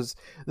 Because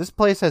this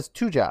place has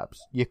two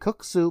jobs. You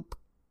cook soup,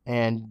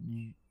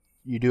 and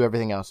you do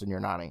everything else in your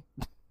Nani.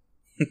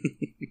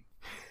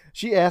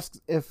 She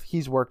asks if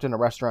he's worked in a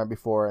restaurant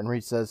before, and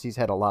Reed says he's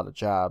had a lot of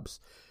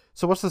jobs.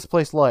 So what's this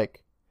place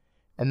like?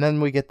 And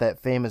then we get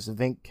that famous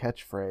Vink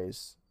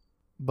catchphrase.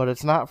 But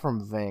it's not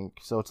from Vink,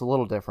 so it's a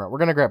little different. We're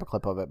going to grab a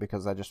clip of it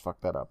because I just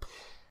fucked that up.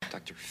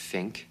 Dr.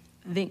 Fink?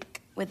 Vink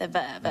with a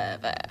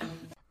v.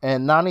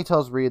 And Nani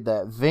tells Reed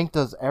that Vink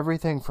does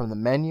everything from the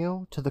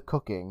menu to the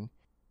cooking.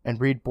 And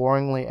Reed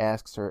boringly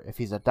asks her if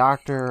he's a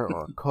doctor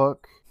or a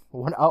cook.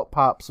 When out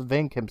pops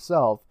Vink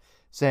himself,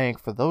 saying,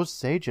 for those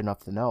sage enough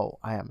to know,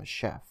 I am a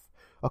chef.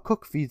 A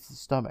cook feeds the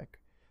stomach.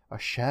 A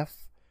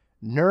chef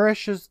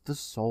nourishes the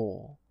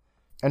soul.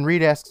 And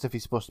Reed asks if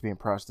he's supposed to be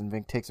impressed, and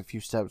Vink takes a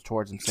few steps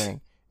towards him,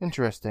 saying,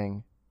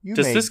 interesting.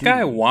 Does this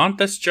guy want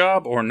this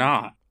job or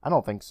not? I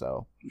don't think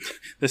so.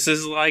 This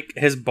is like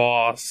his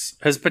boss,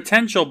 his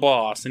potential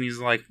boss, and he's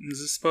like, is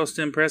this supposed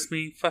to impress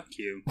me? Fuck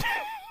you.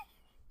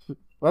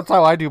 That's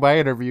how I do my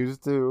interviews,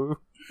 too.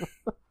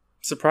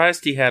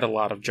 Surprised he had a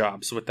lot of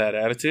jobs with that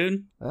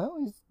attitude.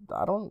 Well,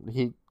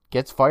 he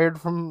gets fired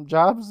from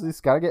jobs.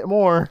 He's got to get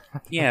more.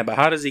 Yeah, but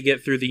how does he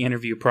get through the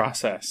interview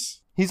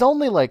process? He's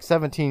only like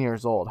 17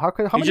 years old. How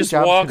he many just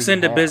jobs walks could he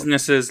into have?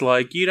 businesses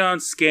like, you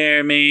don't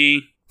scare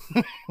me.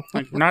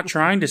 Like, I'm not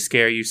trying to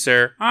scare you,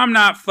 sir. I'm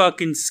not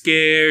fucking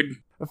scared.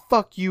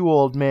 Fuck you,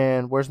 old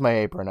man. Where's my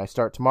apron? I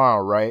start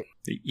tomorrow, right?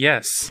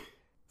 Yes.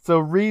 So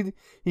Reed,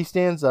 he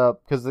stands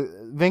up because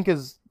Vink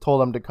has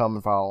told him to come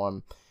and follow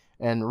him.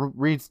 And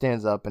Reed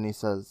stands up and he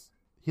says,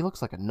 he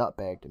looks like a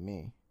nutbag to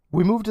me.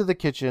 We move to the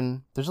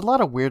kitchen. There's a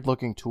lot of weird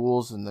looking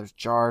tools and there's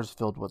jars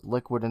filled with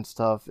liquid and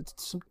stuff. It's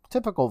some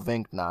typical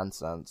Vink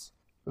nonsense.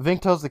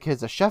 Vink tells the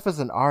kids a chef is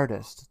an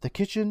artist. The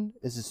kitchen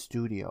is a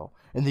studio.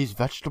 And these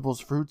vegetables,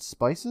 fruits,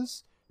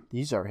 spices,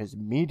 these are his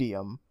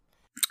medium.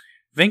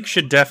 Vink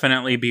should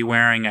definitely be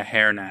wearing a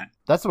hairnet.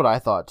 That's what I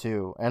thought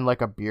too. And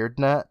like a beard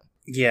net.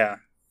 Yeah.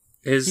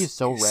 His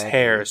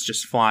hair is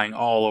just flying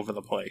all over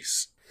the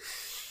place.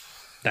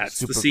 That's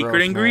super the secret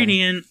gross,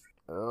 ingredient.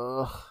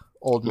 Ugh,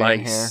 old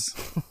man Lice.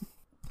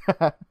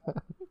 hair.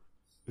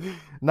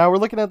 Now we're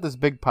looking at this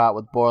big pot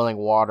with boiling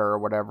water or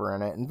whatever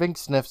in it, and Vink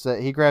sniffs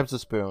it. He grabs a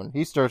spoon.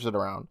 He stirs it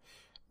around,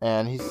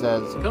 and he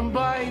says,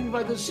 combined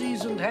by the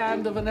seasoned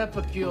hand of an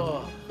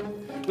epicure,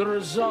 the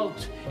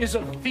result is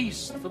a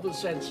feast for the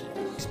senses.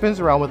 He spins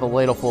around with a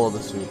ladle full of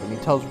the soup, and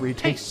he tells Reed,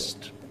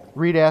 taste it.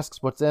 Reed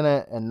asks what's in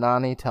it, and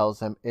Nani tells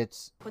him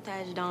it's...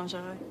 Potage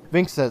dangereux.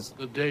 Vink says,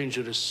 the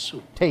dangerous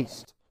soup.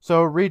 Taste.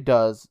 So Reed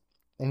does,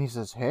 and he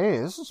says, hey,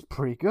 this is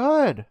pretty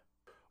good.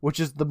 Which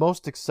is the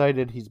most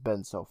excited he's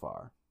been so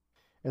far.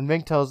 And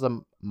Vink tells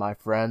him, my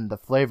friend, the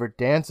flavor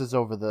dances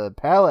over the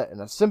palate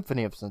in a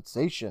symphony of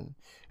sensation.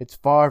 It's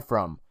far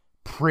from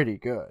pretty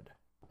good.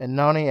 And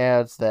Nani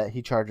adds that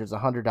he charges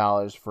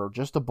 $100 for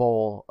just a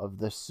bowl of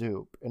this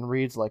soup. And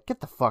Reed's like, get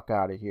the fuck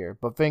out of here.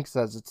 But Vink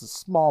says it's a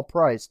small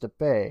price to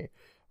pay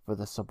for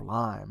the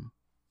sublime.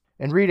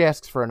 And Reed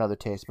asks for another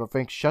taste, but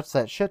Vink shuts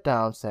that shit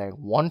down, saying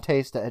one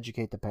taste to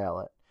educate the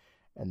palate.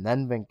 And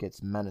then Vink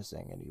gets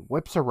menacing, and he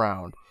whips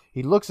around.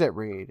 He looks at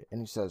Reed,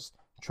 and he says,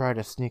 try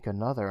to sneak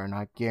another, and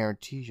I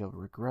guarantee you'll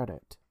regret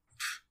it.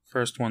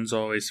 First one's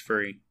always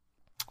free.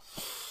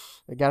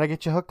 I gotta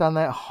get you hooked on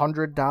that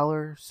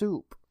 $100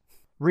 soup.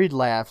 Reed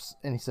laughs,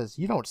 and he says,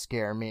 you don't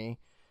scare me.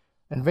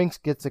 And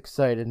Vink gets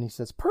excited, and he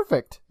says,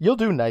 perfect, you'll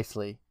do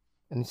nicely.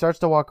 And he starts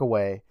to walk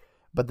away,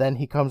 but then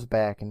he comes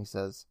back, and he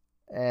says,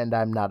 and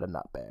I'm not a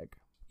nutbag.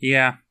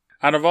 Yeah.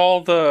 Out of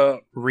all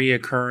the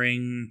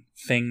reoccurring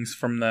things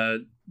from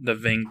the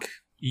Vink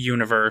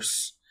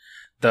universe,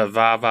 the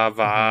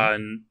va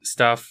and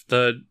stuff,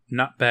 the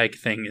nutbag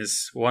thing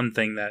is one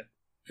thing that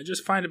I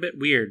just find a bit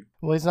weird.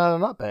 Well, he's not a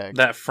nutbag.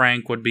 That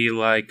Frank would be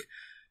like,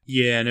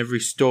 yeah, in every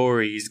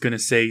story he's going to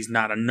say he's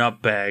not a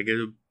nutbag.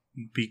 It'll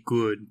be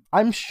good.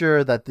 I'm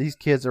sure that these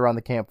kids around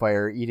the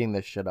campfire are eating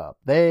this shit up.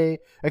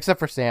 Except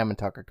for Sam and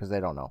Tucker, because they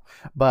don't know.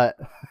 But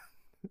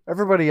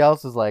everybody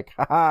else is like,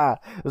 haha,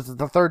 this is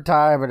the third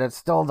time and it's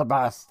still the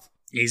best.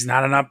 He's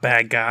not a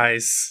nutbag,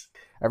 guys.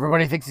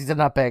 Everybody thinks he's a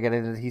nutbag,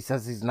 and he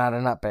says he's not a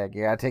nutbag.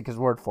 You gotta take his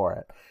word for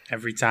it.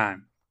 Every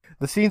time.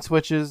 The scene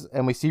switches,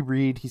 and we see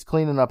Reed. He's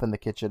cleaning up in the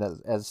kitchen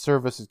as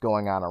service is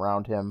going on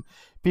around him.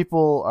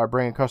 People are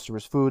bringing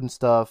customers food and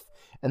stuff.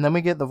 And then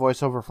we get the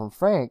voiceover from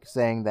Frank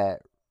saying that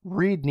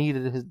Reed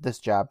needed this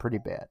job pretty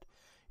bad.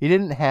 He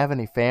didn't have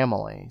any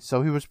family,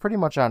 so he was pretty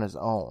much on his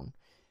own.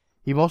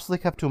 He mostly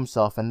kept to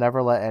himself and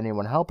never let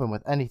anyone help him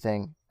with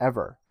anything,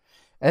 ever.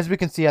 As we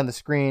can see on the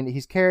screen,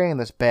 he's carrying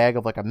this bag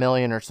of like 1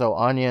 million or so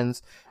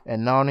onions,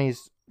 and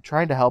Nani's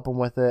trying to help him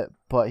with it,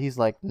 but he's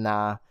like,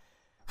 nah.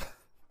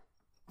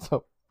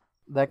 So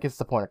that gets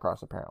the point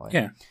across, apparently.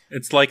 Yeah,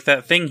 it's like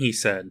that thing he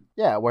said.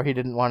 Yeah, where he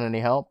didn't want any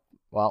help.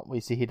 Well, we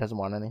see he doesn't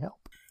want any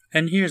help.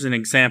 And here's an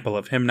example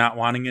of him not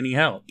wanting any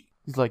help.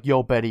 He's like,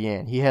 yo, Betty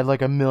Ann. He had like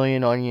 1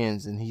 million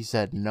onions, and he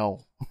said,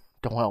 no,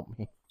 don't help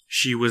me.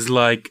 She was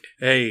like,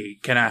 hey,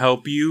 can I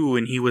help you?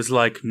 And he was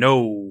like,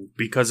 no,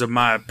 because of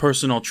my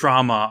personal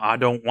trauma, I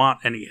don't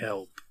want any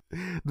help.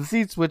 The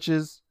scene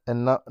switches,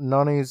 and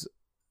Nani's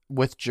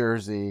with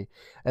Jersey,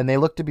 and they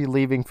look to be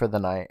leaving for the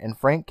night, and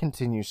Frank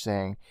continues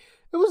saying,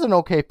 it was an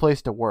okay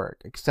place to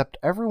work, except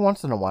every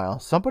once in a while,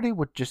 somebody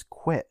would just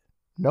quit.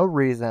 No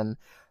reason.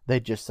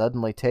 They'd just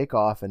suddenly take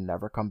off and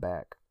never come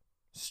back.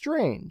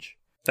 Strange.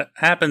 That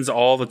happens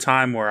all the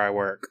time where I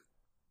work.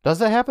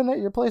 Does it happen at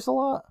your place a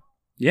lot?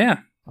 Yeah.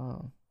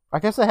 Oh. I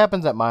guess it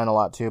happens at mine a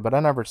lot too, but I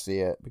never see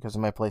it because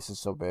my place is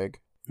so big.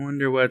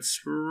 Wonder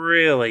what's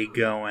really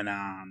going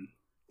on.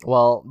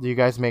 Well, do you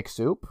guys make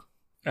soup?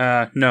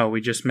 No,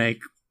 we just make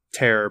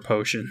terror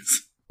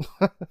potions.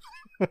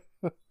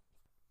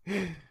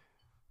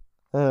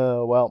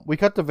 Well, we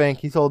cut to Vink.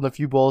 He's holding a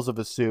few bowls of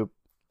his soup,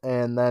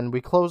 and then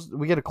we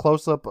get a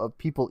close-up of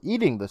people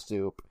eating the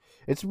soup.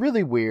 It's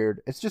really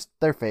weird. It's just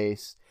their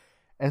face.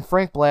 And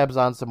Frank blabs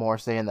on some more,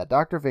 saying that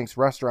Dr. Vink's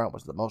restaurant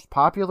was the most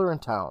popular in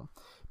town.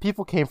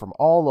 People came from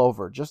all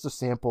over just to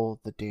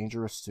sample the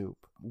dangerous soup,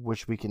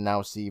 which we can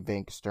now see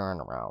Vink stirring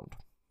around.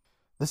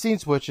 The scene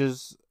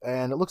switches,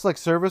 and it looks like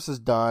service is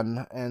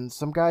done, and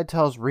some guy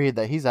tells Reed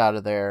that he's out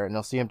of there, and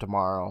he'll see him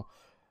tomorrow.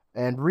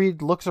 And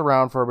Reed looks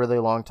around for a really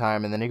long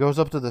time, and then he goes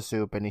up to the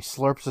soup, and he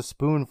slurps a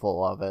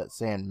spoonful of it,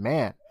 saying,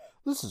 man,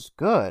 this is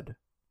good.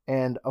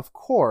 And, of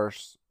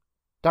course,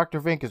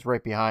 Dr. Vink is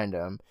right behind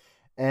him,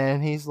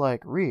 and he's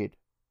like, Reed,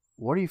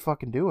 what are you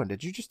fucking doing?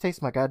 Did you just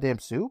taste my goddamn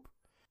soup?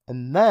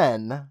 And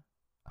then,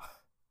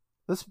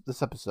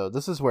 this episode,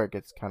 this is where it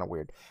gets kind of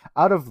weird.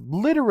 Out of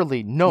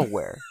literally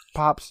nowhere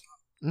pops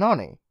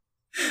Nani.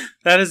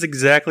 That is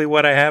exactly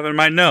what I have in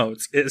my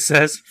notes. It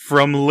says,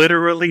 from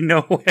literally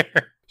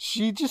nowhere.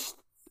 She just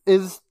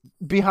is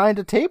behind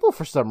a table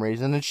for some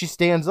reason, and she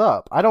stands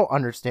up. I don't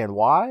understand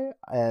why,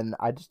 and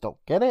I just don't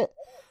get it.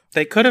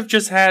 They could have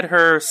just had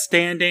her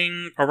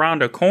standing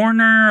around a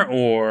corner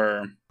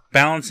or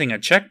balancing a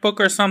checkbook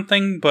or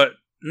something, but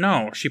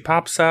no, she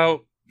pops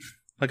out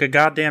like a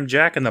goddamn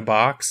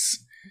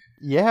jack-in-the-box.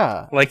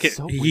 Yeah. Like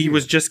he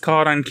was just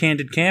caught on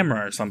candid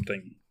camera or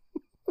something.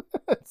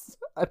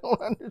 I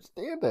don't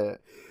understand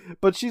it.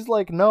 But she's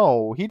like,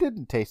 no, he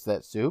didn't taste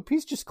that soup.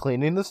 He's just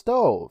cleaning the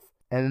stove.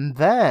 And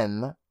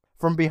then,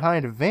 from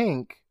behind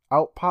Vink,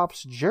 out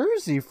pops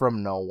Jersey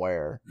from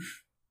nowhere.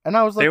 And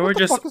I was like, what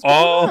the fuck is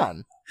going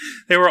on?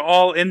 They were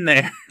all in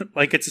there,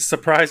 like it's a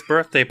surprise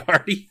birthday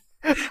party,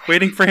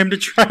 waiting for him to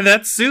try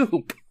that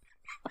soup.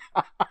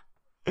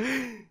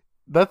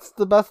 That's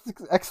the best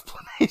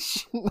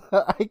explanation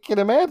I can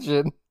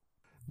imagine.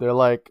 They're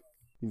like,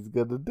 he's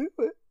gonna do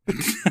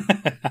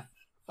it.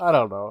 I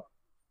don't know.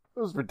 It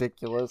was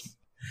ridiculous.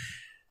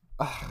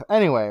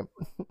 Anyway,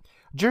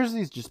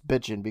 Jersey's just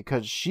bitching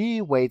because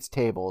she waits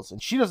tables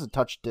and she doesn't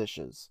touch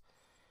dishes.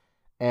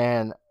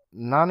 And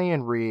Nani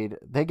and Reed,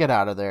 they get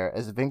out of there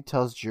as Vink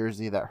tells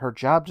Jersey that her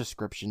job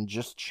description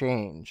just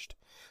changed.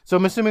 So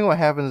I'm assuming what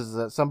happens is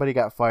that somebody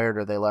got fired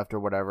or they left or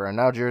whatever, and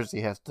now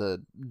Jersey has to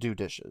do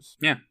dishes.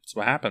 Yeah, that's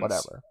what happens.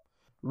 Whatever.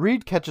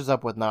 Reed catches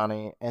up with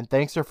Nani and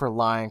thanks her for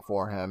lying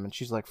for him, and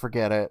she's like,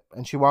 forget it,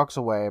 and she walks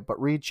away, but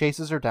Reed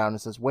chases her down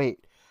and says,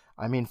 wait,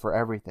 I mean for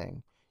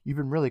everything. You've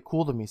been really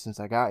cool to me since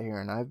I got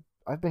here, and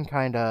I've been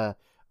kind of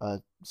a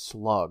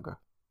slug,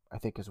 I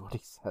think is what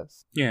he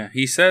says. Yeah,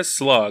 he says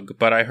slug,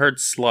 but I heard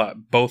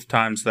slut both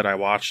times that I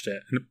watched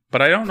it.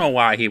 But I don't know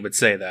why he would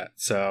say that,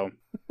 so...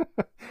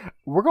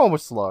 We're going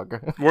with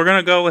slug. We're going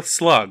to go with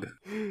slug.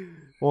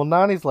 Well,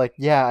 Nani's like,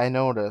 yeah, I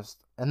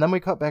noticed. And then we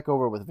cut back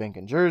over with Vink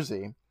and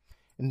Jersey.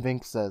 And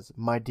Vink says,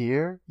 my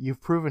dear,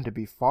 you've proven to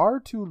be far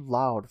too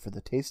loud for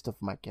the taste of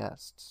my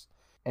guests.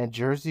 And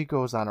Jersey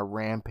goes on a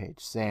rampage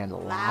saying,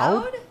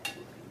 loud?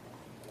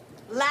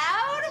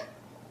 Loud?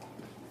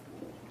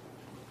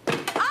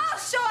 I'll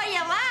show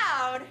you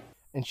loud!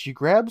 And she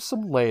grabs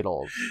some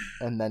ladles,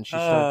 and then she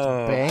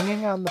starts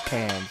banging on the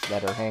pans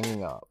that are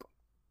hanging up.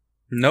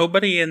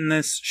 Nobody in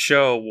this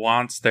show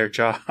wants their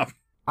job.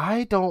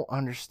 I don't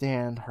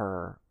understand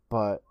her,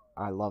 but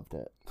I loved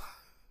it.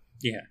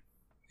 Yeah,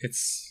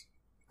 it's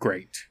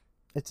great.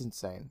 It's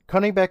insane.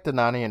 Cutting back to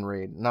Nani and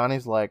Reed,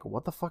 Nani's like,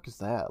 what the fuck is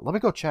that? Let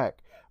me go check.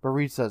 But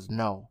Reed says,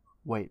 no,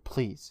 wait,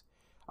 please.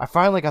 I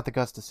finally got the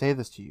guts to say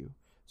this to you.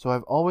 So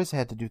I've always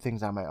had to do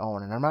things on my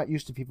own, and I'm not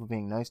used to people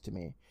being nice to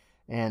me.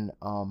 And,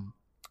 I'm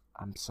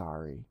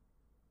sorry.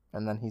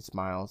 And then he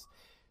smiles.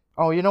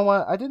 Oh, you know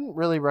what? I didn't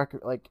really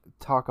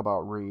talk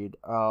about Reed.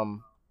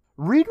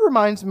 Reed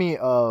reminds me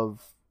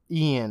of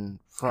Ian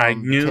from I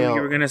knew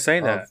you were going to say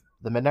that.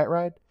 The Midnight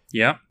Ride.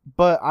 Yep.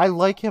 But I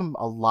like him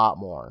a lot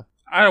more.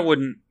 I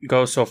wouldn't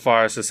go so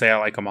far as to say I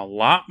like him a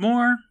lot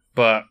more,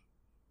 but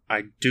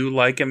I do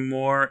like him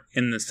more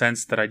in the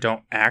sense that I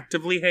don't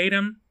actively hate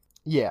him.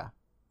 Yeah.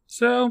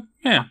 So,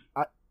 yeah.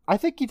 I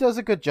think he does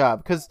a good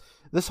job, because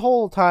this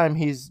whole time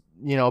he's,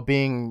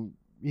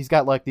 he's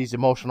got like these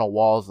emotional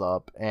walls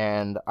up,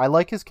 and I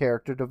like his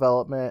character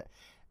development,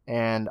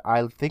 and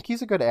I think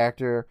he's a good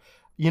actor.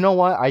 You know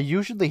what? I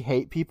usually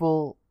hate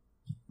people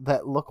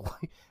that look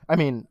like,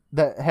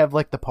 that have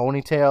like the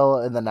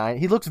ponytail in the 90s.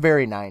 He looks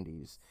very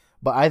 90s,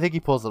 but I think he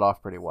pulls it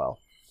off pretty well.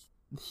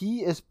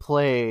 He is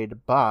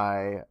played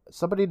by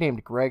somebody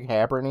named Greg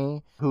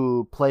Haberny,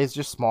 who plays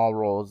just small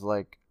roles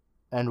like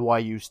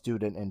NYU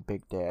student in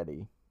Big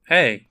Daddy.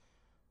 Hey,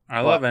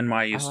 I love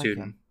NYU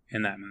student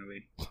in that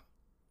movie.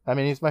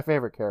 He's my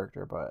favorite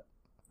character, but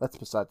that's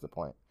besides the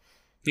point.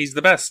 He's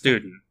the best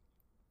student.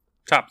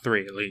 Top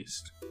 3, at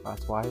least.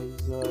 That's why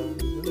he's a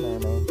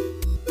man.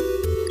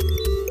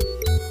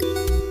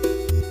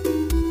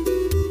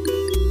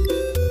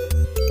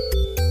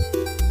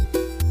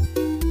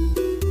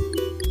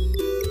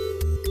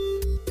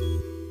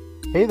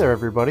 Hey there,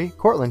 everybody.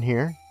 Cortland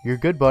here, your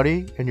good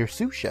buddy and your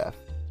sous chef.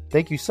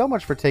 Thank you so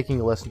much for taking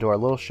a listen to our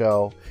little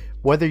show.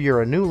 Whether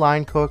you're a new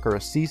line cook or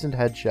a seasoned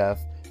head chef,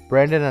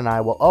 Brandon and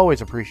I will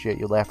always appreciate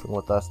you laughing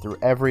with us through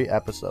every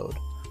episode.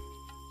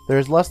 There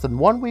is less than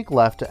 1 week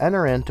left to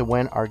enter in to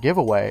win our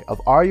giveaway of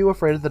Are You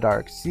Afraid of the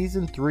Dark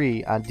Season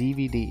 3 on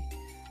DVD.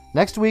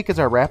 Next week is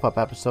our wrap-up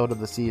episode of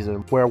the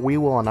season where we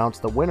will announce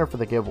the winner for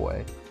the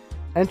giveaway.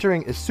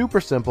 Entering is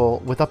super simple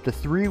with up to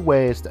 3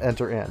 ways to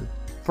enter in.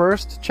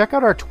 First, check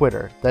out our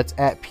Twitter, that's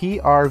at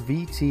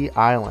PRVT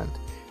Island.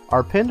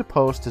 Our pinned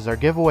post is our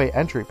giveaway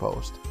entry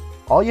post.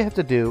 All you have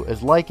to do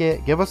is like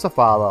it, give us a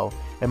follow,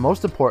 and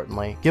most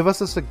importantly, give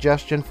us a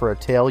suggestion for a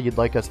tale you'd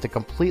like us to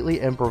completely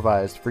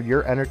improvise for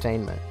your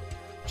entertainment.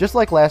 Just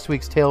like last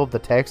week's tale of the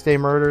Tax Day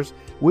murders,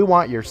 we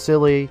want your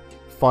silly,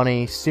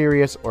 funny,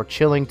 serious, or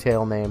chilling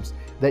tale names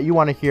that you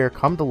want to hear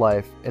come to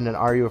life in an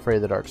Are You Afraid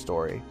of the Dark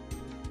story.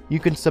 You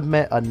can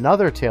submit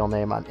another tale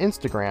name on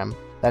Instagram,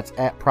 that's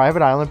at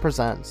Private Island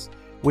Presents.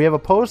 We have a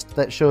post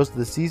that shows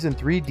the Season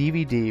 3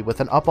 DVD with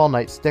an Up All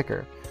Night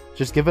sticker.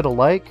 Just give it a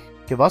like,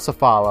 give us a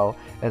follow,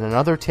 and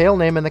another tale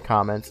name in the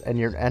comments, and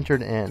you're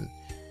entered in.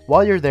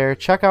 While you're there,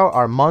 check out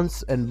our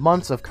months and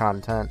months of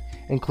content,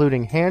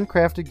 including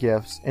handcrafted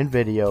gifts and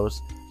videos,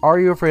 Are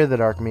You Afraid of the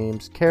Dark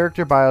memes,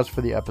 character bios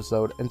for the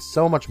episode, and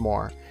so much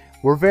more.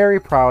 We're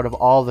very proud of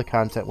all the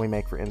content we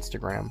make for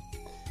Instagram.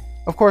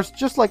 Of course,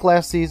 just like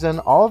last season,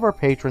 all of our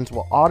patrons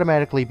will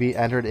automatically be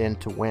entered in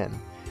to win.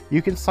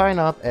 You can sign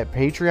up at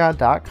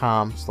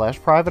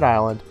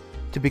patreon.com/privateisland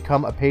to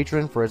become a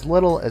patron for as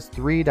little as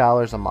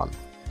 $3 a month.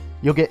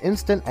 You'll get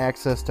instant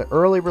access to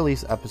early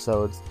release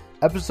episodes,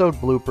 episode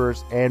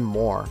bloopers, and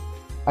more.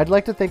 I'd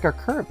like to thank our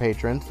current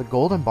patrons, the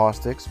Golden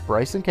Bostics,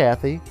 Bryce and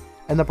Kathy,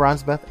 and the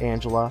Bronzebeth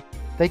Angela.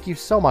 Thank you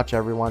so much,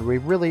 everyone. We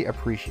really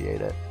appreciate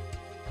it.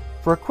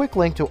 For a quick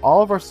link to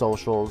all of our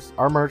socials,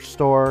 our merch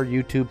store,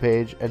 YouTube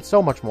page, and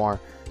so much more,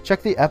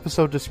 check the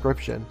episode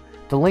description.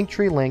 The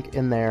Linktree link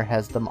in there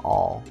has them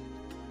all.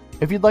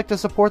 If you'd like to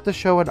support the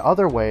show in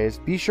other ways,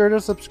 be sure to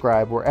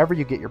subscribe wherever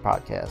you get your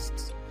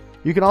podcasts.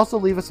 You can also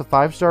leave us a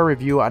 5-star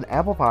review on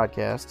Apple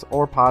Podcasts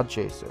or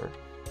Podchaser.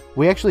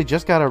 We actually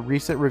just got a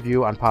recent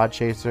review on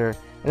Podchaser,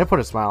 and it put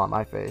a smile on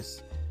my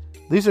face.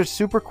 These are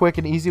super quick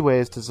and easy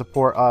ways to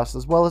support us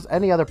as well as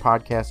any other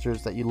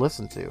podcasters that you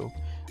listen to.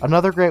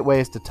 Another great way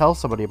is to tell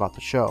somebody about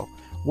the show.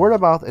 Word of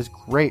mouth is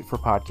great for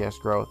podcast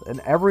growth, and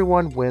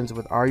everyone wins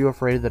with Are You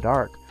Afraid of the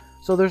Dark,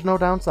 so there's no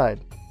downside.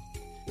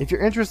 If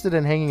you're interested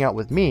in hanging out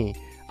with me,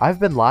 I've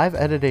been live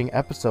editing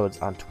episodes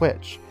on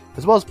Twitch,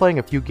 as well as playing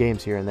a few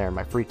games here and there in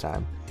my free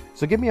time.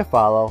 So give me a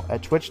follow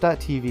at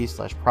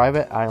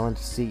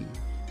twitch.tv/privateislandc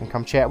and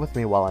come chat with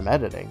me while I'm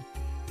editing.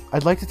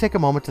 I'd like to take a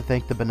moment to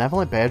thank the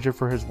Benevolent Badger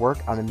for his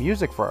work on the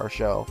music for our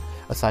show,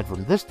 aside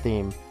from this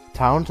theme,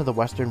 Town to the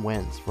Western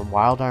Winds from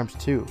Wild Arms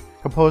 2,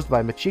 composed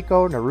by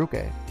Michiko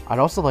Naruke. I'd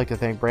also like to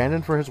thank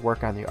Brandon for his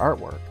work on the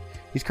artwork.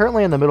 He's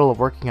currently in the middle of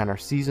working on our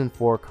Season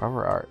 4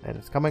 cover art, and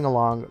it's coming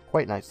along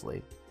quite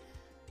nicely.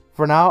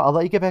 For now, I'll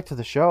let you get back to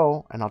the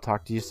show, and I'll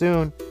talk to you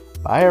soon.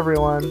 Bye,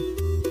 everyone!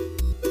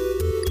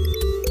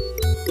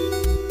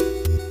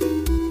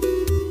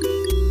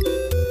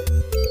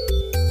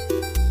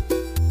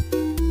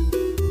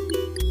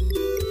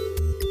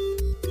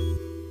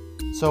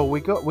 So we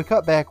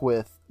cut back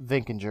with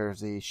Vink in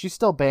Jersey. She's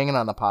still banging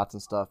on the pots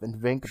and stuff, and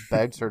Vink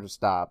begs her to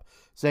stop,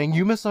 saying,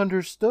 "You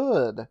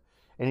misunderstood."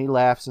 And he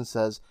laughs and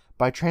says,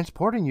 "By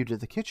transporting you to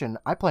the kitchen,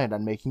 I planned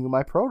on making you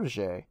my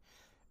protege."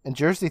 And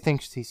Jersey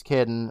thinks he's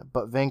kidding,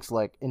 but Vink's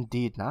like,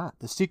 "Indeed not.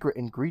 The secret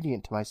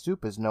ingredient to my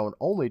soup is known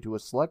only to a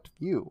select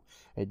few,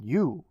 and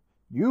you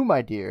You,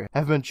 my dear,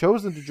 have been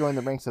chosen to join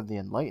the ranks of the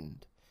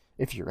enlightened,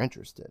 if you're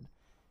interested.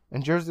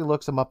 And Jersey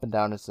looks him up and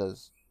down and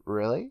says,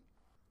 really?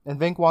 And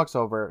Vink walks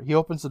over, he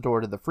opens the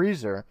door to the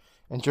freezer,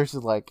 and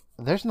Jersey's like,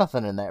 there's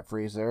nothing in that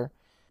freezer.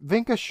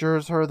 Vink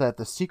assures her that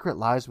the secret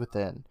lies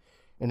within,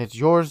 and it's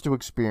yours to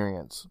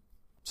experience.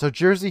 So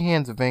Jersey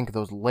hands Vink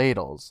those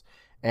ladles,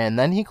 and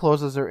then he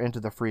closes her into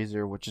the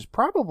freezer, which is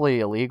probably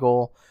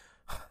illegal.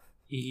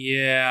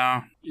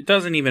 Yeah, it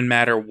doesn't even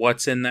matter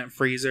what's in that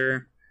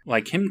freezer.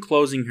 Like, him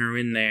closing her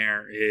in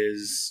there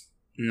is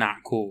not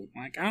cool.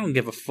 Like, I don't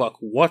give a fuck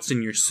what's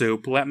in your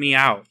soup. Let me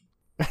out.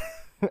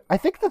 I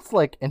think that's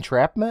like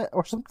entrapment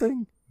or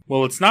something.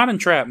 Well, it's not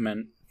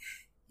entrapment.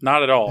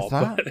 Not at all. It's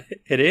not? But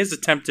it is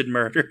attempted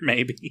murder,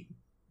 maybe.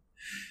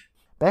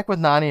 Back with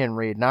Nani and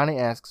Reed, Nani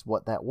asks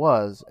what that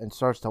was and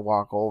starts to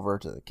walk over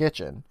to the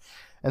kitchen.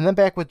 And then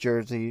back with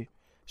Jersey,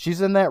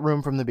 she's in that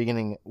room from the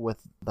beginning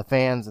with the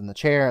fans and the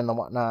chair and the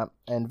whatnot,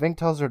 and Vink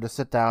tells her to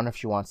sit down if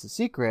she wants the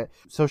secret.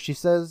 So she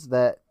says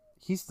that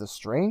he's the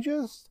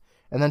strangest,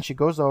 and then she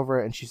goes over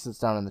and she sits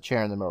down in the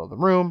chair in the middle of the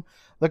room.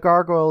 The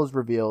gargoyle is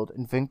revealed,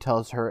 and Vink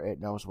tells her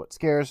it knows what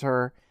scares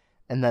her,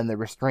 and then the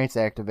restraints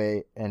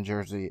activate, and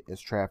Jersey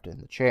is trapped in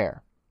the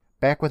chair.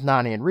 Back with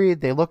Nani and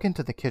Reed, they look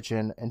into the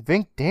kitchen, and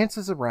Vink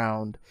dances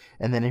around,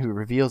 and then he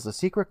reveals a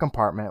secret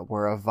compartment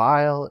where a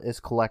vial is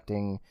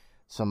collecting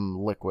some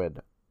liquid.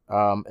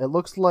 It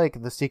looks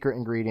like the secret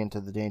ingredient to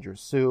the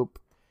dangerous soup.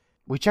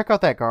 We check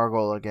out that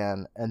gargoyle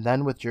again, and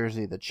then with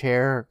Jersey, the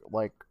chair,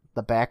 like,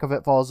 the back of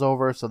it falls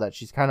over so that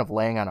she's kind of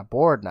laying on a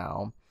board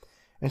now,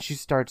 and she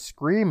starts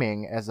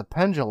screaming as a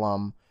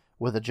pendulum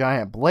with a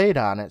giant blade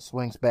on it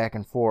swings back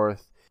and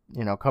forth,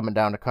 coming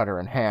down to cut her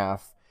in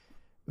half.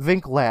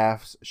 Vink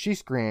laughs, she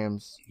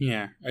screams.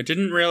 Yeah, I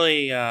didn't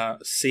really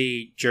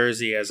see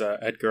Jersey as a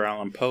Edgar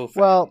Allan Poe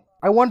fan. Well,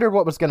 I wondered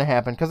what was going to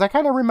happen, because I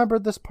kind of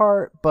remembered this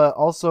part, but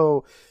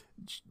also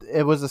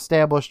it was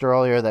established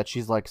earlier that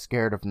she's, like,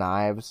 scared of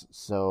knives,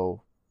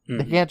 so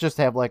they can't just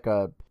have, like,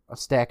 a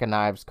stack of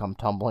knives come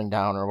tumbling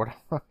down or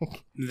whatever.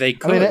 They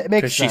could,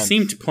 because she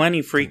seemed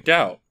plenty freaked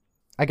out.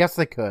 I guess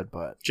they could,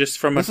 but... Just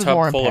from a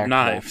tub full of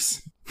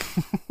knives.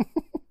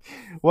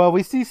 Well,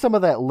 we see some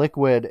of that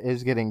liquid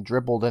is getting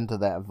dribbled into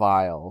that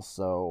vial,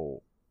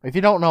 so if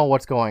you don't know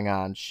what's going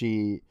on,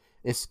 she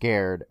is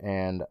scared,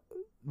 and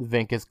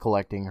Vink is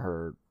collecting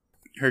her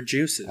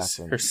juices.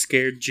 essence. Her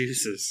scared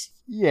juices.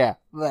 Yeah,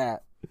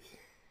 that.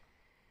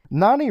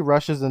 Nani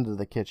rushes into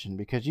the kitchen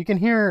because you can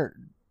hear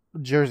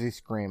Jersey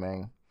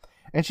screaming,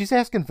 and she's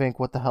asking Vink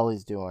what the hell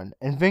he's doing,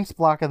 and Vink's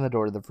blocking the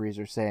door to the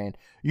freezer saying,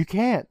 "You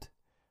can't."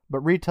 But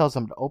Reed tells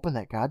him to open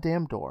that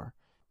goddamn door.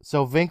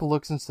 So Vink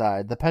looks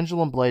inside, the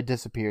pendulum blade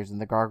disappears,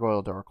 and the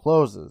gargoyle door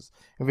closes.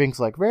 And Vink's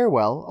like, very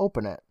well,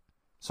 open it.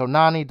 So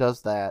Nani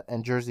does that,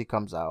 and Jersey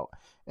comes out.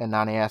 And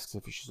Nani asks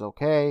if she's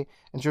okay.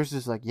 And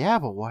Jersey's like, yeah,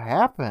 but what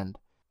happened?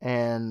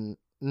 And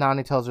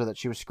Nani tells her that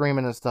she was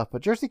screaming and stuff,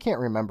 but Jersey can't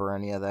remember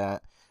any of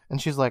that.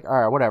 And she's like,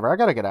 all right, whatever, I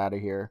gotta get out of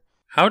here.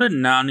 How did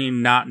Nani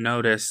not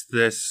notice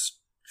this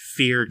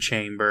fear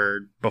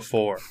chamber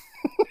before?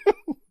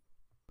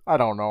 I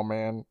don't know,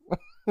 man.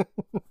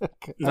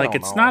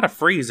 It's not a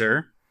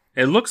freezer.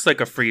 It looks like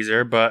a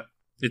freezer, but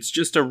it's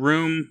just a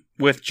room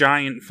with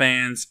giant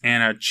fans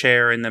and a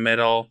chair in the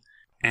middle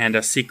and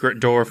a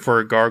secret door for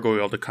a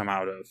gargoyle to come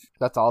out of.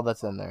 That's all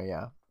that's in there,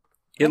 yeah.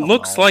 It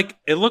looks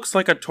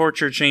like a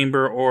torture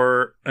chamber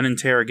or an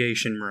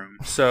interrogation room.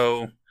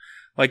 So,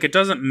 it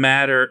doesn't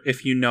matter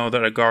if you know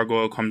that a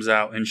gargoyle comes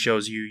out and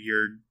shows you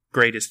your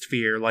greatest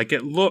fear.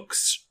 It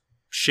looks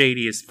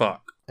shady as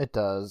fuck. It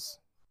does.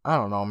 I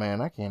don't know,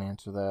 man. I can't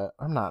answer that.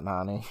 I'm not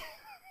Nani.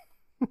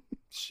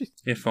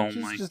 If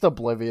only. She's just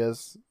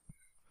oblivious.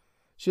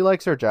 She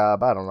likes her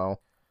job. I don't know.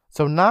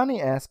 So Nani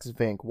asks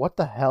Vink what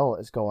the hell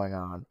is going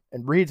on,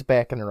 and Reed's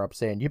backing her up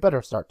saying, you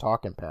better start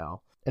talking,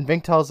 pal. And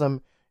Vink tells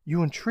him,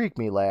 you intrigue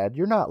me, lad.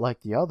 You're not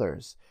like the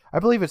others. I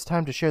believe it's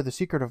time to share the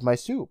secret of my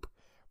soup.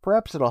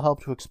 Perhaps it'll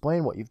help to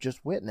explain what you've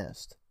just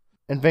witnessed.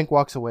 And Vink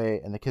walks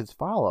away, and the kids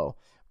follow.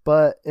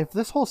 But if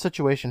this whole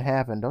situation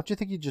happened, don't you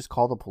think you'd just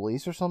call the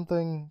police or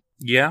something?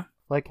 Yeah.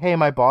 Like, hey,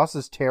 my boss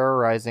is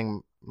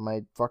terrorizing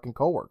my fucking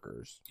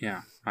coworkers.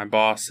 Yeah, my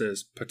boss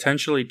is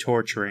potentially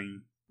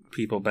torturing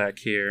people back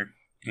here,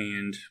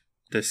 and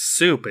this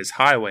soup is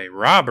highway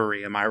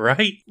robbery, am I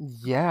right?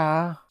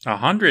 Yeah.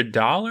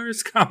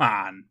 $100? Come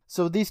on.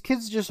 So these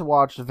kids just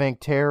watched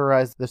Vink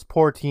terrorize this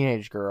poor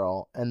teenage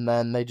girl, and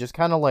then they just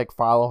kind of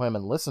follow him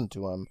and listen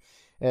to him.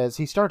 As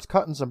he starts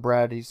cutting some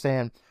bread, he's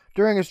saying,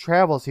 during his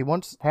travels, he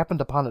once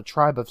happened upon a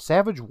tribe of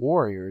savage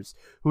warriors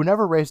who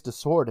never raised a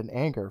sword in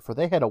anger, for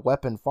they had a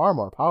weapon far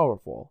more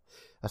powerful.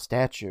 A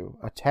statue,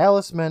 a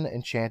talisman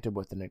enchanted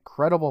with an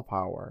incredible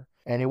power.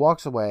 And he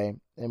walks away,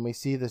 and we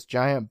see this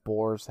giant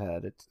boar's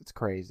head. It's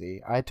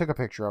crazy. I took a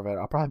picture of it.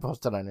 I'll probably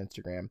post it on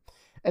Instagram.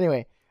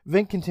 Anyway,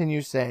 Vink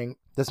continues saying,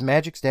 this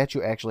magic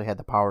statue actually had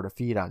the power to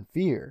feed on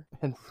fear.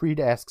 And Reed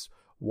asks,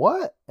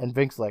 what? And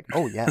Vink's like,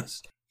 oh,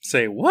 yes.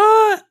 Say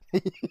what?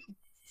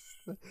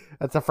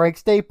 That's a Frank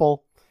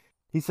staple.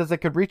 He says it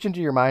could reach into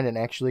your mind and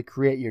actually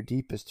create your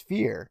deepest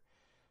fear.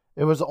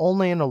 It was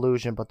only an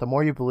illusion, but the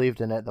more you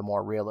believed in it, the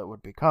more real it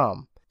would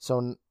become.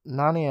 So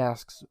Nani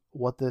asks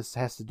what this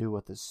has to do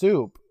with the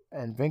soup,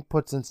 and Vink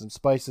puts in some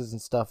spices and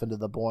stuff into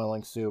the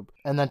boiling soup,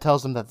 and then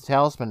tells him that the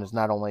talisman has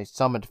not only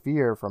summoned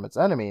fear from its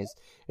enemies,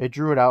 it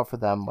drew it out for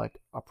them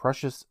like a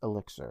precious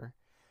elixir.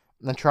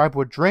 And the tribe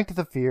would drink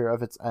the fear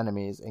of its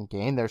enemies and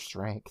gain their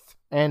strength.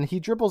 And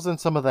he dribbles in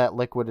some of that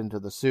liquid into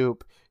the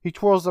soup. He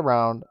twirls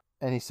around,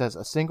 and he says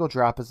a single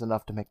drop is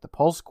enough to make the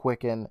pulse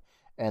quicken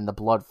and the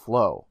blood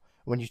flow.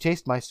 When you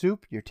taste my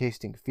soup, you're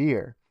tasting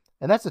fear.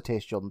 And that's a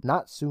taste you'll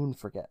not soon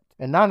forget.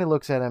 And Nani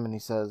looks at him and he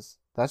says,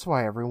 that's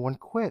why everyone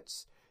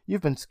quits.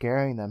 You've been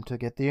scaring them to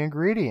get the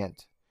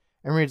ingredient.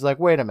 And Reed's like,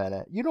 wait a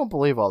minute. You don't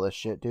believe all this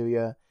shit, do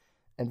you?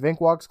 And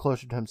Vink walks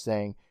closer to him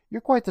saying,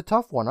 you're quite the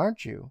tough one,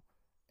 aren't you?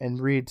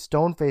 And Reed,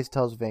 stone-faced,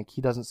 tells Vink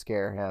he doesn't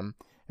scare him.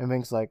 And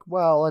Vink's like,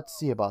 well, let's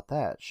see about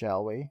that,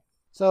 shall we?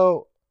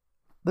 So,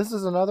 this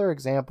is another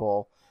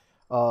example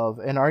of,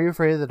 in Are You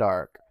Afraid of the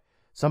Dark,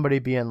 somebody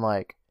being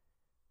like,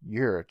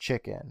 you're a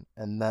chicken.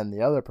 And then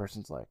the other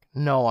person's like,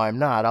 no, I'm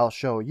not. I'll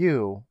show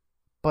you.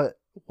 But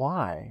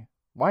why?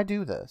 Why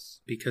do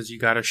this? Because you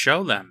gotta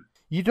show them.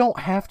 You don't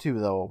have to,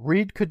 though.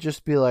 Reed could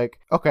just be like,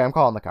 okay, I'm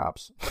calling the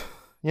cops.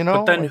 You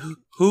know? But then like,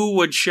 who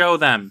would show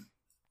them?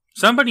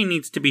 Somebody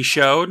needs to be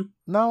showed.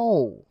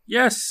 No.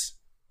 Yes.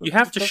 You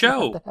have to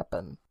show. Have to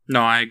happen.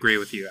 No, I agree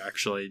with you,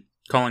 actually.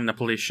 Calling the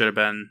police should have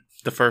been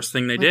the first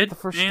thing they did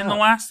and step. the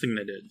last thing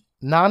they did.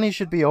 Nani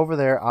should be over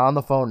there on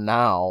the phone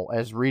now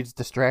as Reed's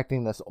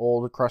distracting this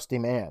old, crusty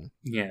man.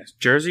 Yes,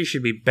 Jersey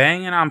should be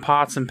banging on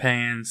pots and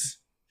pans,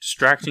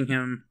 distracting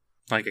him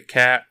like a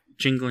cat,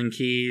 jingling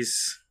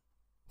keys.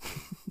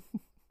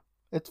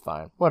 It's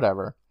fine.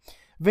 Whatever.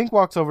 Vink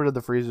walks over to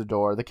the freezer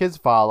door. The kids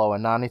follow,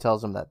 and Nani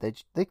tells him that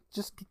they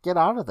just get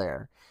out of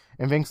there.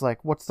 And Vink's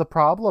like, what's the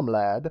problem,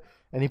 lad?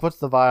 And he puts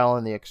the vial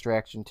in the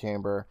extraction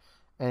chamber,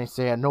 and he's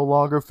saying, no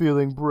longer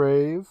feeling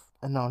brave.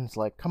 And Nani's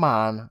like, come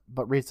on.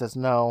 But Reed says,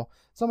 no,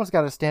 someone's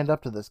got to stand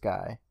up to this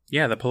guy.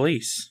 Yeah, the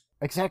police.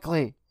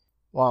 Exactly.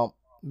 Well,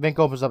 Vink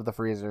opens up the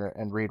freezer,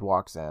 and Reed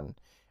walks in.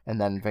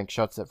 And then Vink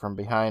shuts it from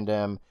behind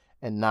him,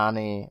 and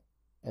Nani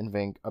and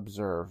Vink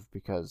observe,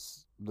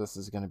 because this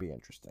is going to be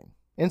interesting.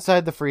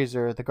 Inside the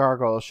freezer, the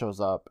gargoyle shows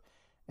up,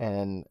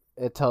 and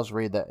it tells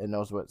Reed that it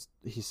knows what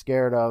he's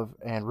scared of,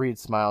 and Reed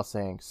smiles,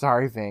 saying,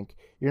 sorry, Vink,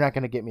 you're not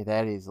going to get me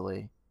that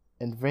easily.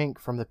 And Vink,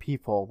 from the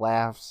peephole,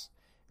 laughs,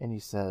 and he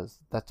says,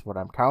 that's what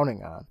I'm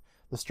counting on.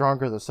 The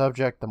stronger the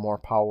subject, the more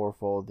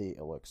powerful the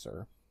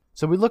elixir.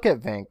 So we look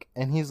at Vink,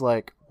 and he's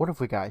like, what have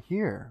we got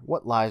here?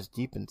 What lies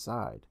deep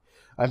inside?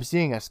 I'm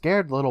seeing a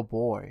scared little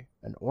boy,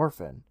 an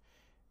orphan.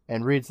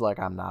 And Reed's like,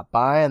 I'm not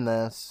buying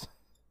this.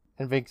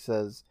 And Vink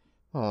says,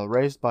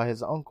 raised by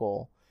his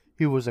uncle.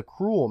 He was a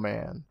cruel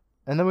man.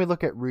 And then we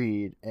look at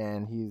Reed,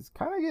 and he's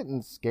kind of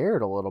getting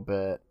scared a little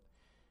bit.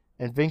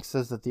 And Vink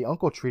says that the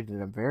uncle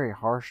treated him very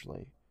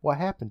harshly. What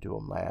happened to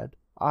him, lad?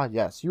 Ah,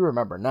 yes, you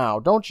remember now,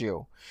 don't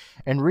you?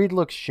 And Reed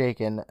looks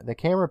shaken. The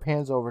camera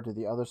pans over to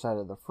the other side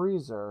of the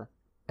freezer,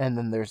 and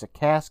then there's a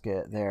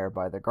casket there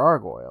by the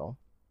gargoyle.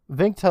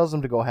 Vink tells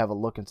him to go have a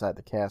look inside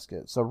the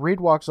casket, so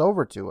Reed walks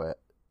over to it,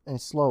 and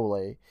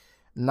slowly.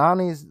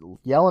 Nani's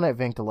yelling at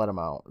Vink to let him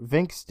out.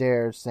 Vink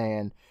stares,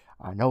 saying,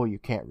 I know you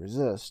can't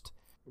resist.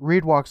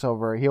 Reed walks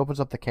over, he opens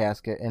up the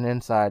casket, and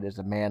inside is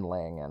a man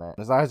laying in it.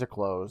 His eyes are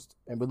closed,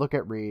 and we look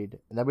at Reed,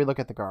 and then we look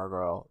at the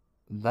gargoyle,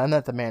 then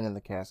at the man in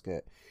the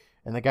casket,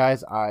 and the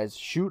guy's eyes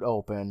shoot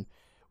open.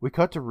 We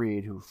cut to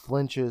Reed, who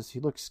flinches, he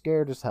looks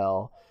scared as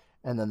hell,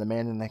 and then the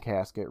man in the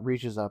casket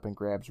reaches up and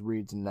grabs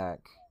Reed's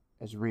neck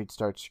as Reed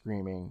starts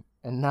screaming,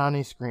 and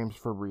Nani screams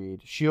for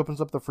Reed. She opens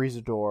up the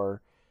freezer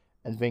door,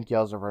 and Vink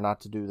yells at her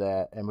not to do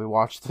that, and we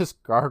watch this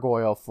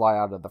gargoyle fly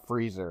out of the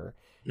freezer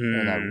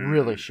in a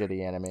really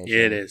shitty animation.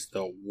 It is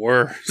the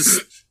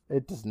worst.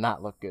 It does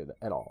not look good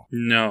at all.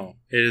 No,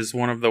 it is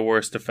one of the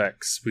worst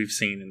effects we've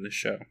seen in the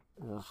show.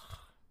 Ugh.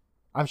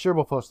 I'm sure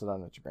we'll post it on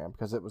Instagram,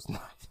 because it was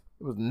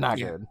not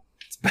good.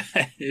 It's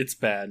bad. It's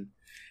bad.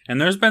 And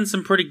there's been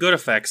some pretty good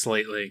effects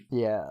lately.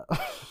 Yeah.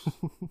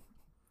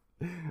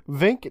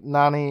 Vink,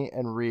 Nani,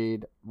 and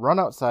Reed run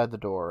outside the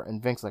door,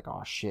 and Vink's like,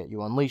 oh shit,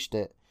 you unleashed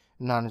it.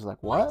 And Nani's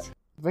like, what?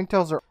 Vink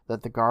tells her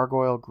that the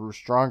gargoyle grew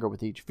stronger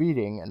with each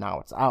feeding, and now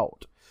it's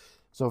out.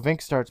 So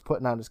Vink starts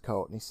putting on his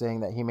coat, and he's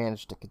saying that he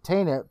managed to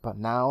contain it, but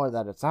now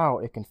that it's out,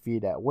 it can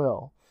feed at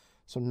will.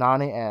 So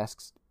Nani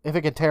asks if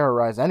it can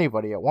terrorize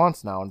anybody at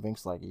once now, and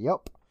Vink's like,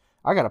 yup,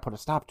 I gotta put a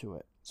stop to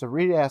it. So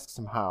Reed asks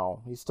him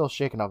how. He's still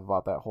shaken up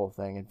about that whole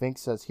thing, and Vink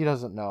says he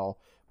doesn't know,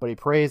 but he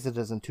prays it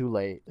isn't too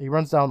late. He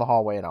runs down the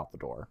hallway and out the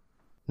door.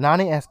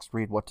 Nani asks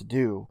Reed what to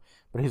do,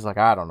 but he's like,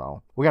 I don't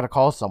know. We gotta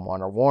call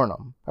someone or warn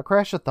them. A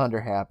crash of thunder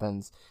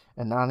happens,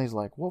 and Nani's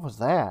like, what was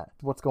that?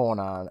 What's going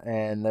on?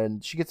 And then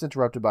she gets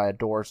interrupted by a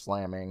door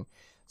slamming.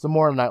 Some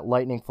more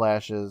lightning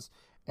flashes,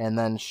 and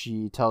then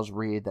she tells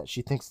Reed that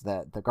she thinks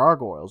that the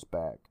gargoyle's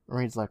back. And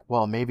Reed's like,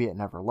 well, maybe it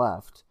never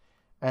left.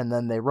 And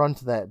then they run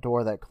to that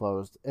door that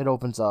closed. It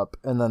opens up,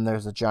 and then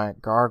there's a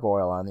giant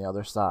gargoyle on the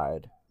other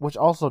side, which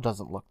also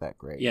doesn't look that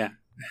great. Yeah.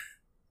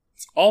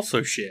 It's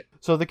also shit.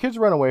 So the kids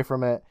run away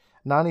from it,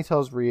 Nani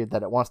tells Reed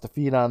that it wants to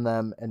feed on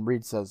them, and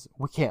Reed says,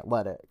 "We can't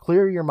let it.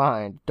 Clear your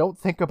mind. Don't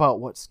think about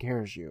what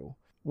scares you."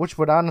 Which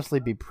would honestly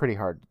be pretty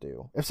hard to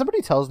do. If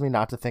somebody tells me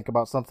not to think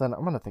about something,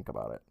 I'm going to think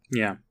about it.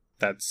 Yeah,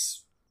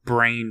 that's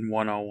Brain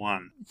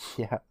 101.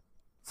 Yeah.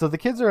 So the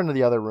kids are in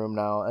the other room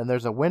now, and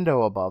there's a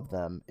window above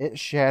them. It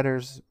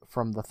shatters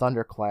from the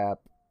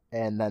thunderclap,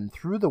 and then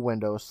through the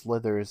window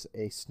slithers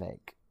a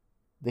snake.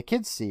 The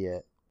kids see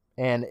it,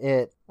 and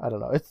I don't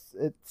know,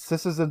 it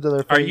sisses into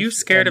their face. Are you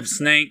scared of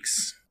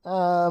snakes?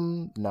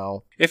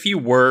 No. If you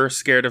were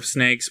scared of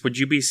snakes, would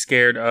you be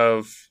scared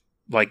of,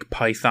 like,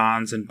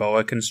 pythons and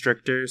boa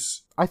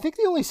constrictors? I think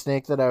the only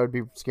snake that I would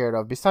be scared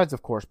of, besides,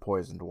 of course,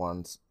 poisoned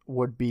ones,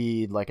 would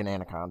be, like, an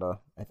anaconda,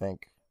 I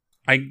think.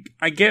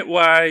 I get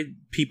why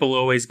people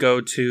always go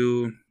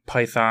to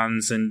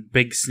pythons and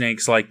big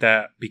snakes like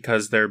that,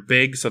 because they're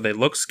big, so they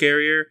look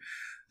scarier.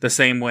 The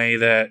same way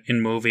that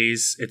in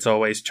movies, it's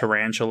always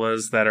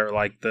tarantulas that are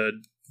like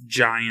the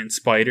giant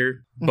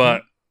spider. Mm-hmm.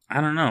 But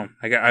I don't know.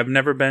 I've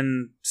never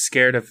been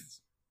scared of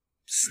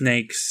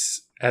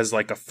snakes as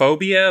like a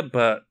phobia,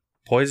 but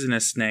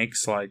poisonous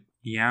snakes, like,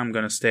 yeah, I'm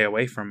going to stay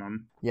away from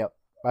them. Yep,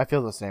 I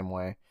feel the same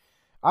way.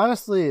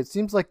 Honestly, it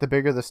seems like the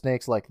bigger the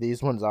snakes like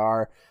these ones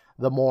are,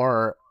 the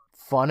more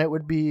fun it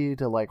would be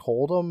to like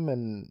hold them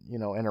and, you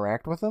know,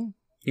 interact with them.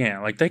 Yeah,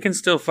 like they can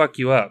still fuck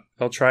you up.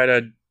 They'll try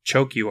to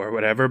choke you or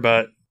whatever,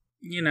 but,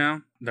 you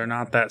know, they're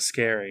not that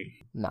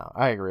scary. No,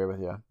 I agree with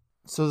you.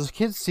 So the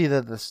kids see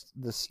that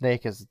the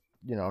snake is,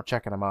 you know,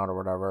 checking them out or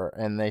whatever,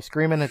 and they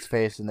scream in its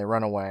face and they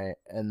run away,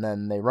 and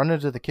then they run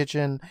into the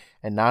kitchen,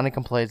 and Nani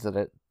complains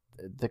that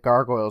the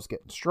gargoyle's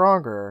getting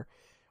stronger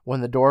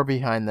when the door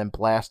behind them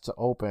blasts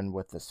open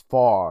with this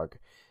fog,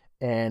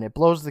 and it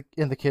blows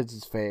in the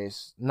kids'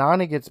 face.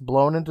 Nani gets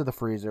blown into the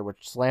freezer,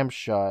 which slams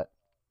shut,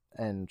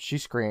 and she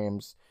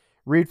screams.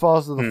 Reed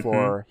falls to the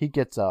floor. He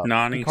gets up.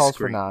 He calls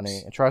for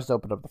Nani and tries to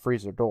open up the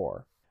freezer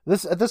door.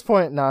 At this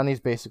point, Nani's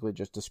basically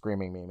just a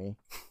screaming Mimi.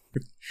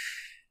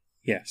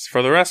 Yes.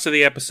 For the rest of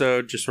the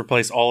episode, just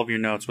replace all of your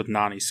notes with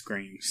Nani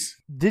screams.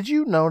 Did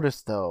you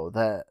notice, though,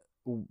 that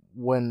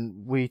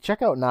when we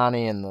check out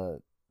Nani in the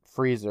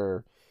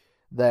freezer,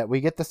 that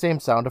we get the same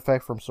sound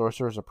effect from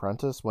Sorcerer's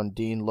Apprentice when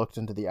Dean looked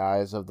into the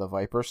eyes of the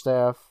Viper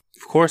staff?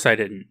 Of course I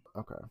didn't.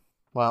 Okay.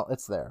 Well,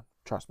 it's there.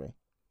 Trust me.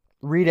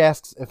 Reed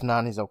asks if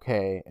Nani's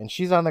okay, and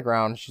she's on the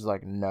ground. She's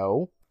like,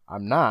 "No,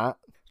 I'm not."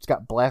 Just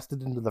got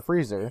blasted into the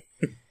freezer.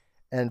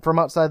 And from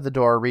outside the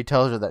door, Reed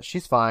tells her that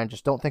she's fine,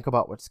 just don't think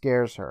about what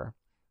scares her.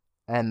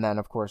 And then,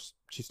 of course,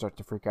 she starts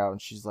to freak out,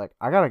 and she's like,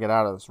 "I gotta get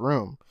out of this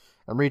room."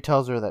 And Reed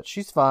tells her that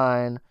she's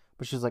fine,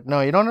 but she's like,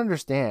 "No, you don't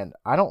understand.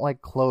 I don't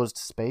like closed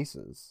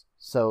spaces."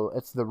 So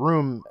it's the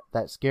room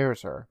that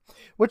scares her.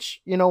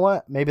 Which, you know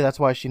what? Maybe that's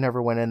why she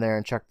never went in there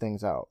and checked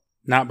things out.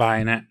 Not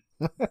buying it.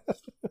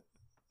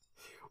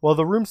 Well,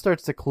 the room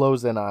starts to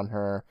close in on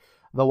her.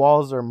 The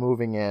walls are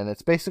moving in.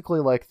 It's basically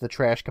like the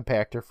trash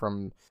compactor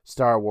from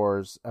Star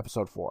Wars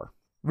Episode 4.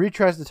 Reed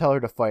tries to tell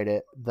her to fight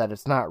it, that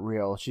it's not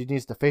real. She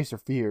needs to face her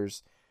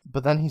fears.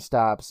 But then he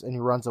stops and he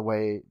runs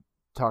away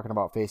talking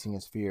about facing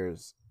his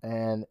fears.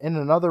 And in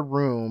another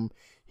room,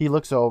 he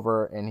looks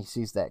over and he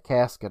sees that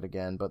casket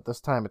again, but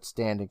this time it's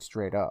standing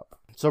straight up.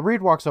 So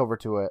Reed walks over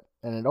to it,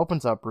 and it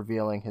opens up,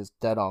 revealing his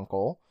dead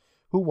uncle,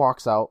 who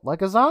walks out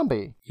like a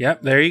zombie.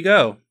 Yep, there you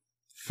go.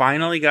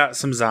 Finally got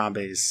some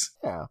zombies.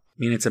 Yeah. I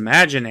mean, it's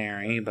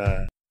imaginary,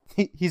 but...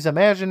 He's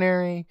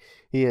imaginary.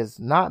 He is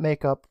not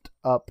make-up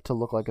up to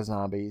look like a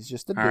zombie. He's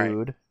just a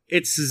dude. Right.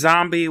 It's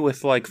zombie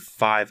with like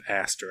 5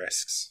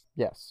 asterisks.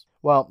 Yes.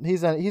 Well,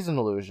 he's an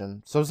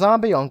illusion. So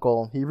zombie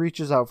uncle, he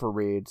reaches out for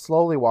Reed,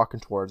 slowly walking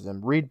towards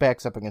him. Reed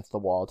backs up against the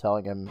wall,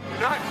 telling him,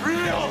 "You're not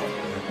real!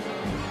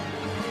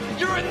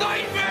 You're a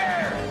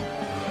nightmare!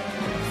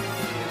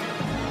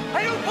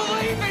 I don't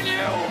believe in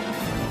you!"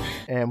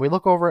 And we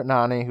look over at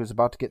Nani, who's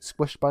about to get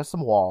squished by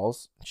some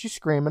walls. She's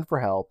screaming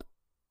for help.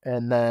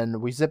 And then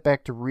we zip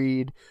back to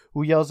Reed,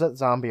 who yells at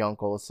zombie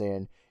uncle,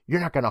 saying, "You're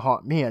not going to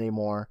haunt me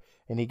anymore."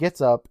 And he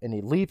gets up and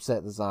he leaps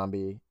at the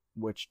zombie,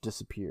 which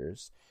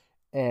disappears.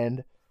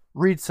 And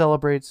Reed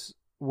celebrates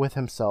with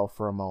himself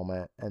for a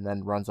moment and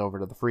then runs over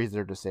to the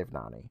freezer to save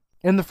Nani.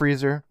 In the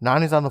freezer,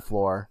 Nani's on the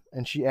floor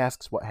and she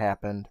asks what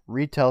happened.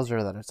 Reed tells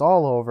her that it's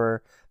all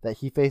over, that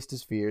he faced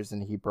his fears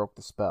and he broke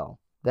the spell.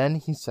 Then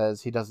he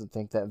says he doesn't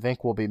think that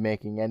Vink will be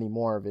making any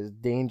more of his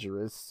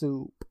dangerous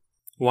soup.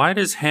 Why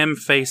does him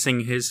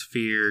facing his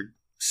fear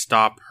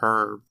stop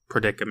her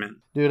predicament?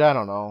 Dude, I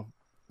don't know.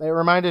 It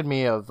reminded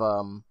me of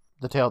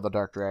The Tale of the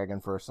Dark Dragon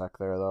for a sec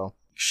there, though.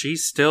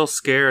 She's still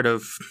scared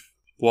of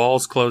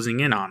walls closing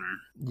in on her.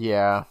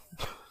 Yeah.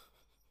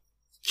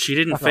 She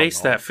didn't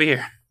face that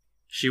fear.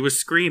 She was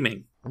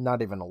screaming.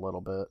 Not even a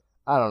little bit.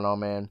 I don't know,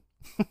 man.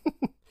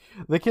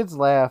 The kids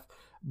laugh,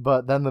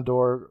 but then the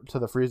door to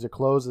the freezer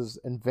closes,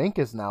 and Vink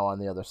is now on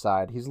the other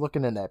side. He's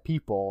looking in that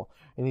peephole,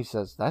 and he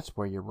says, "That's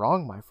where you're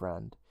wrong, my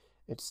friend.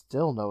 It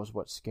still knows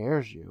what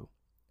scares you."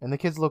 And the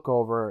kids look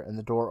over, and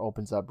the door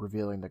opens up,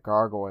 revealing the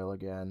gargoyle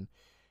again.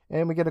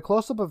 And we get a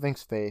close-up of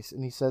Vink's face,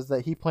 and he says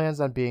that he plans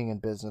on being in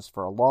business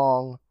for a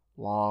long,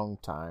 long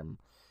time.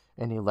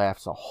 and he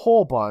laughs a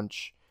whole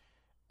bunch.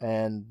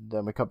 And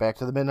then we cut back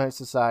to the Midnight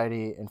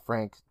Society, and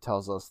Frank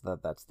tells us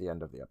that that's the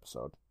end of the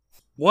episode.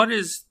 What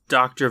is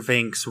Dr.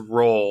 Vink's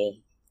role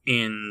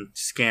in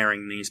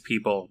scaring these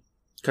people?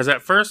 Because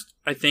at first,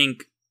 I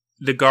think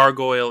the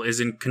gargoyle is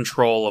in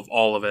control of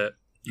all of it,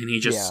 and he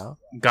just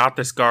got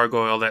this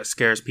gargoyle that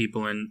scares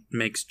people and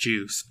makes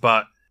juice.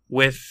 But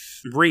with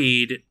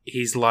Reed,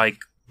 he's like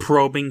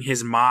probing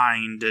his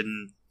mind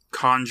and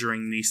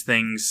conjuring these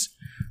things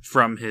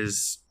from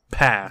his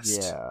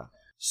past. Yeah.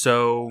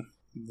 So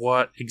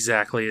what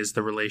exactly is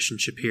the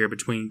relationship here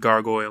between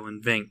Gargoyle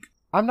and Vink?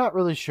 I'm not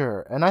really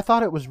sure, and I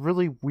thought it was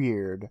really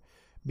weird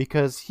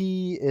because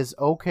he is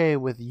okay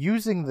with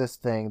using this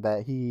thing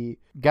that he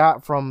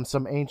got from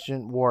some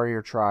ancient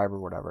warrior tribe or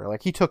whatever.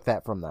 Like, he took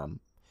that from them,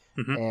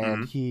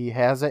 and he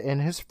has it in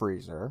his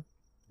freezer,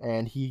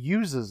 and he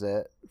uses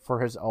it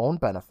for his own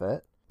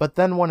benefit. But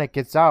then when it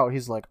gets out,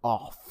 he's like,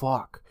 oh,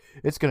 fuck,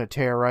 it's going to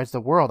terrorize the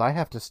world. I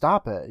have to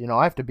stop it. You know,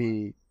 I have to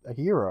be a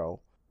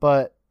hero.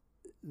 But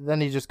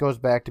then he just goes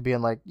back to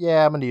being like,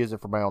 yeah, I'm going to use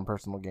it for my own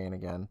personal gain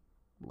again.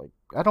 Like,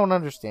 I don't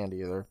understand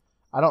either.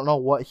 I don't know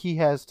what he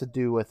has to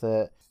do with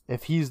it.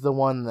 If he's the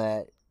one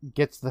that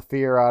gets the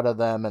fear out of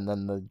them and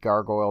then the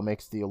gargoyle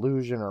makes the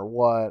illusion or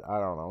what, I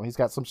don't know. He's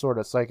got some sort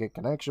of psychic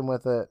connection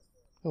with it.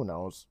 Who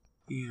knows?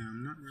 Yeah,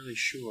 I'm not really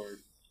sure.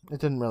 It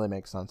didn't really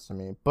make sense to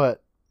me,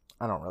 but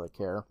I don't really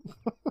care.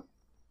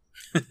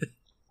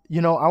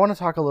 You know, I want to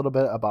talk a little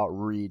bit about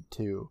Reed,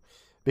 too,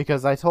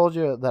 because I told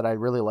you that I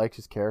really liked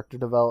his character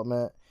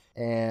development,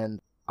 and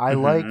I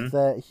liked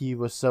that he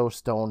was so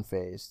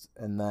stone-faced,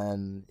 and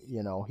then,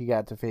 you know, he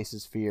got to face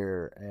his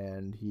fear,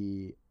 and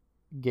he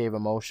gave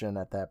emotion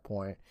at that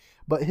point.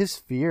 But his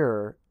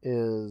fear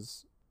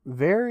is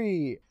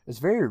very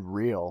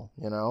real,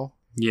 you know?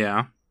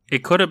 Yeah.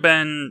 It could have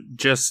been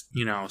just,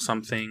 you know,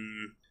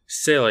 something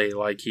silly,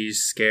 like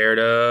he's scared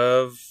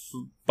of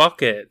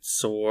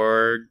buckets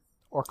or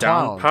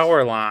down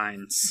power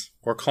lines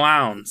or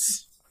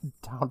clowns.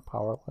 Down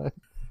power line.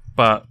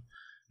 But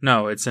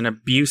no, it's an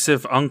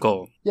abusive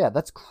uncle. Yeah,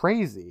 that's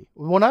crazy.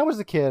 When I was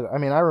a kid, I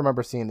mean, I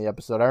remember seeing the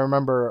episode. I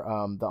remember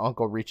the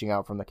uncle reaching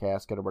out from the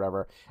casket or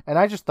whatever, and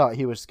I just thought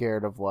he was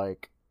scared of,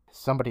 like,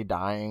 somebody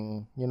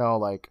dying, you know,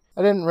 like,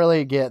 I didn't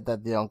really get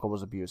that the uncle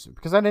was abusive,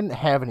 because I didn't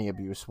have any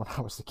abuse when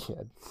I was a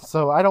kid,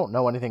 so I don't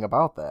know anything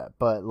about that,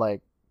 but,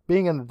 like,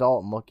 being an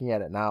adult and looking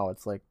at it now,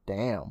 it's like,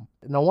 damn.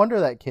 No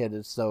wonder that kid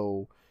is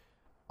so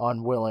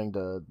unwilling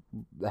to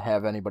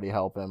have anybody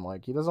help him.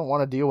 Like, he doesn't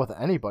want to deal with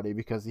anybody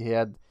because he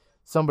had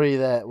somebody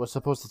that was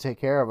supposed to take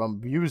care of him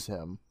abuse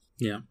him.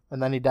 Yeah.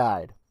 And then he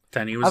died.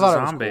 Then he was a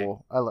zombie. It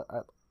was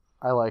cool.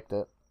 I liked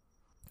it.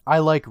 I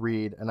like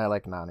Reed, and I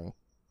like Nani,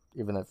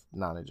 even if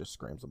Nani just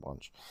screams a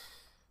bunch.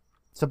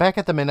 So back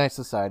at the Midnight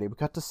Society, we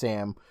cut to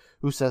Sam,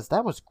 who says,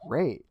 that was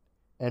great.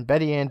 And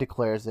Betty Ann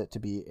declares it to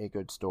be a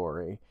good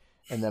story.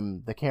 And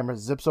then the camera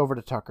zips over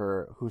to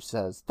Tucker, who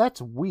says,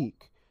 that's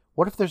weak.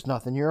 What if there's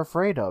nothing you're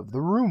afraid of?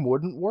 The room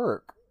wouldn't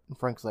work. And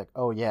Frank's like,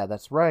 oh yeah,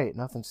 that's right.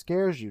 Nothing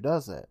scares you,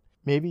 does it?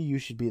 Maybe you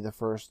should be the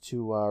first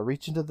to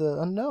reach into the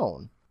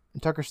unknown.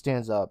 And Tucker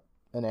stands up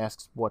and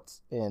asks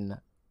what's in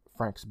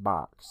Frank's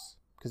box.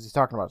 Because he's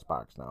talking about his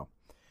box now.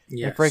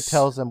 Yes. And Frank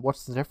tells him,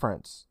 what's the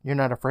difference? You're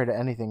not afraid of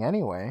anything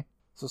anyway.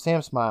 So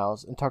Sam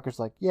smiles, and Tucker's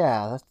like,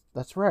 yeah,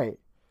 that's right.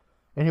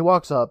 And he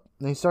walks up,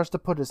 and he starts to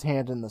put his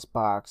hand in this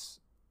box.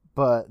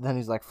 But then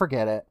he's like,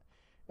 forget it.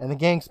 And the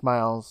gang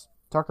smiles.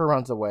 Tucker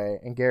runs away,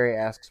 and Gary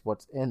asks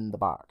what's in the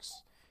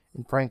box.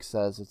 And Frank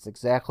says it's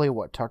exactly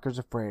what Tucker's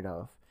afraid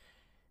of.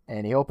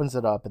 And he opens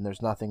it up, and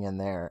there's nothing in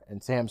there.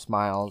 And Sam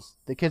smiles.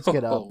 The kids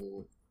get up.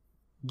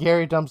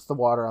 Gary dumps the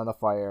water on the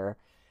fire.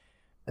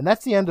 And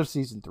that's the end of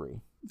season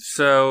 3.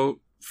 So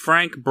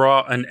Frank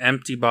brought an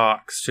empty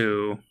box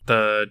to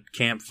the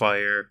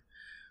campfire.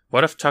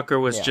 What if Tucker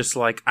was just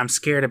like, I'm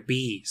scared of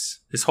bees?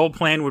 His whole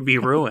plan would be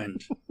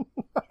ruined.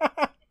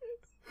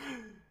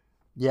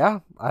 Yeah,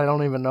 I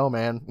don't even know,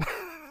 man.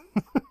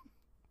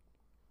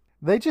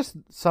 They just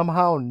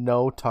somehow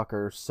know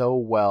Tucker so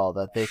well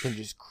that they can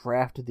just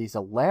craft these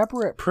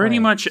elaborate Pretty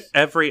pranks. much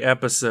every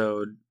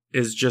episode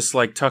is just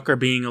like Tucker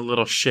being a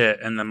little shit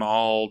and them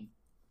all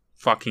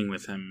fucking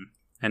with him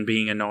and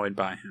being annoyed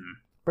by him.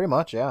 Pretty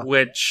much, yeah.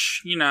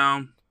 Which, you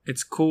know,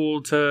 it's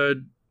cool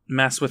to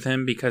mess with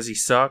him because he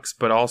sucks,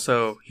 but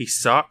also he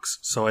sucks,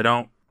 so I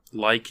don't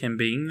like him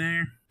being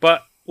there.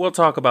 But we'll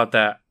talk about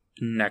that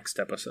next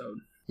episode.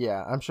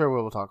 Yeah, I'm sure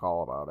we will talk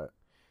all about it.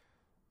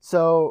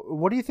 So,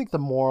 what do you think the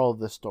moral of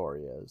this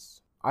story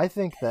is? I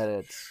think that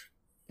it's,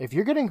 if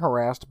you're getting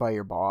harassed by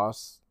your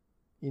boss,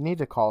 you need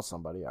to call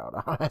somebody out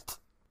on it.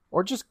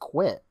 Or just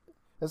quit.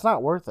 It's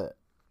not worth it.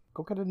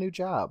 Go get a new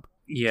job.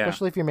 Yeah.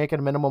 Especially if you're making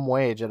a minimum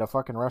wage at a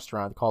fucking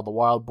restaurant called the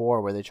Wild Boar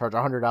where they charge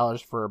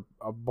 $100 for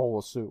a bowl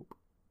of soup.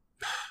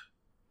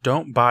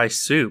 Don't buy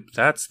soup.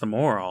 That's the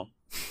moral.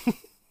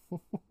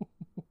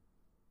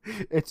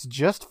 It's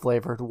just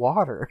flavored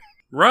water.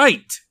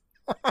 Right!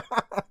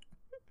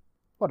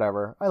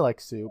 Whatever. I like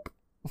soup.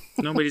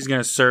 Nobody's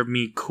gonna serve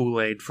me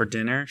Kool-Aid for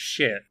dinner.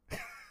 Shit.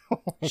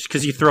 Just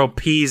because you throw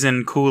peas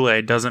in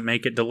Kool-Aid doesn't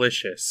make it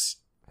delicious.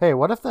 Hey,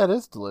 what if that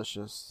is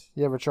delicious?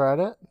 You ever tried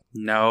it?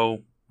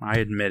 No, I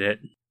admit it.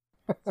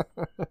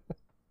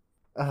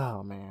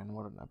 Oh, man,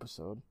 what an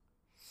episode.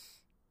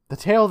 The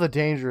Tale of the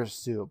Dangerous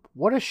Soup.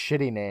 What a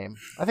shitty name.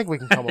 I think we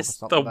can come up with It's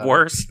something the better.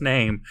 worst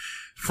name.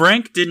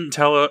 Frank didn't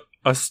tell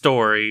a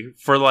story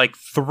for like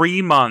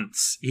 3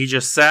 months. He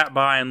just sat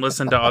by and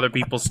listened to other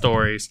people's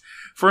stories.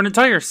 For an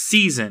entire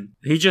season,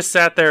 he just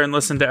sat there and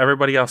listened to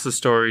everybody else's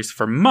stories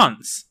for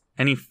months.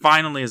 And he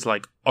finally is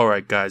like, all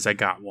right, guys, I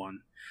got one.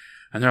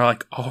 And they're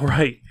like, all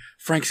right,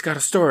 Frank's got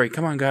a story.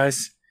 Come on,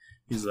 guys.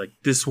 He's like,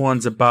 this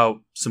one's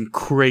about some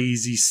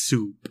crazy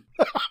soup.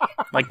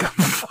 Like,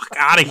 fuck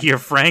out of here,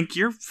 Frank.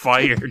 You're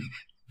fired.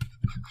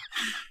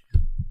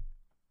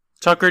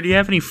 Tucker, do you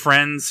have any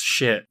friends?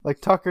 Shit. Like,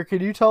 Tucker,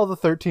 can you tell the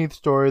 13th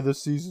story of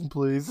this season,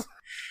 please?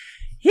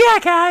 Yeah,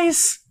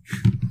 guys.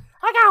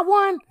 I got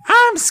one.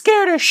 I'm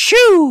scared of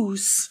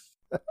shoes.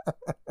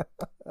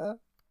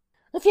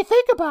 If you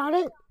think about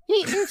it,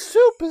 eating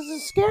soup is the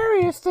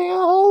scariest thing in the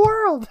whole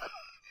world.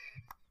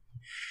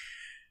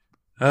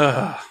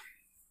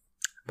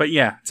 But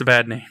yeah, it's a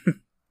bad name.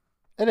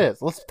 It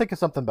is. Let's think of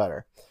something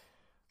better.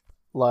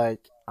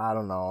 Like, I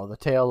don't know, the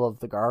Tale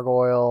of the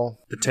Gargoyle.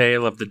 The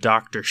Tale of the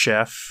Dr.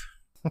 Chef.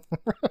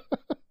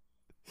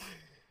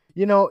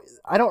 You know,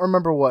 I don't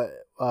remember what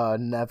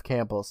Nev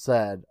Campbell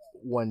said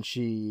when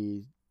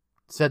she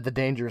said the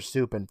dangerous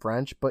soup in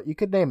French, but you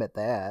could name it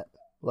that.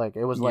 Like,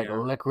 it was like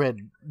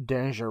liquid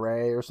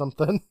dangereux or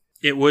something.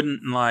 It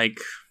wouldn't, like,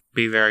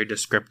 be very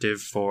descriptive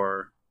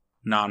for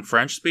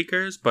non-French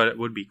speakers, but it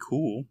would be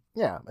cool.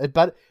 Yeah,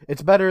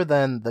 it's better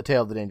than the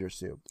Tale of the Dangerous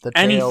Soup. The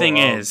Anything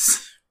Tale of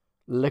is.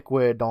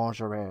 Liquid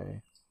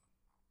dangereux,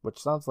 which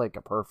sounds like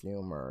a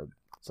perfume or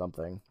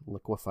something.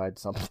 Liquefied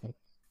something.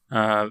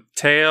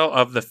 Tale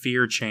of the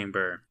Fear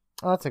Chamber.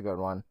 Oh, that's a good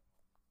one.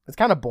 It's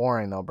kind of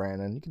boring, though,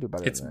 Brandon. You can do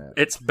better than that.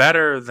 It's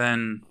better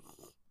than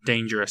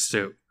Dangerous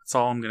Soup. That's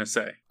all I'm going to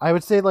say. I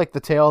would say, like, the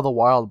Tale of the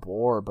Wild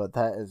Boar, but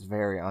that is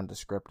very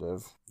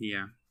undescriptive.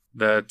 Yeah.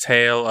 The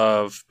Tale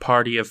of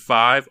Party of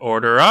Five.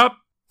 Order up!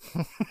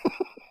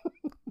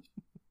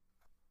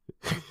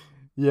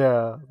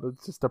 Yeah,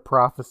 it's just a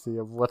prophecy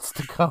of what's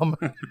to come.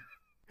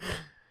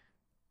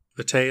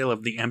 The Tale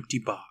of the Empty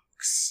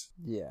Box.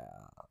 Yeah,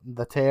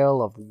 the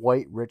tale of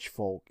white rich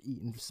folk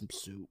eating some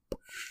soup.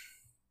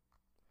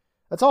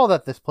 That's all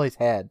that this place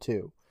had,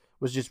 too.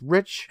 Was just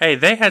rich. Hey,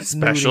 they had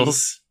snooty.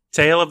 specials.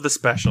 Tale of the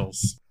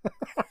Specials.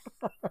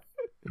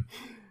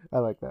 I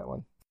like that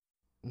one.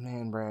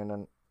 Man,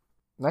 Brandon.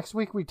 Next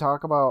week we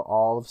talk about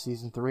all of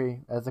Season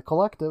 3 as a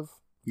collective.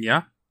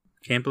 Yeah.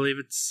 Can't believe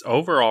it's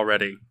over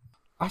already.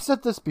 I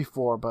said this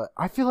before, but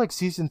I feel like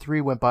Season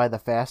 3 went by the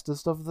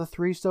fastest of the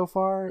 3 so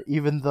far,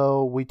 even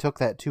though we took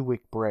that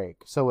 2-week break.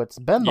 So it's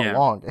been the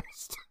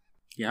longest.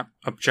 Yep,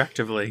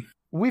 objectively.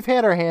 We've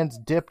had our hands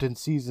dipped in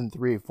Season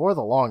 3 for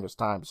the longest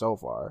time so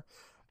far,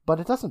 but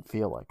it doesn't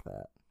feel like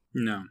that.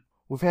 No.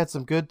 We've had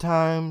some good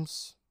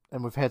times,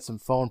 and we've had some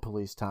phone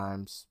police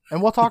times,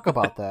 and we'll talk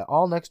about that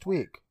all next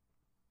week.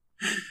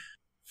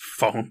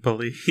 Phone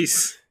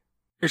police.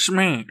 It's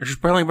me. It's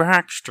Billy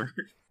Baxter.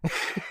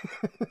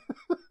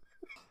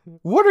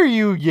 What are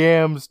you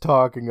yams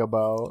talking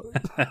about?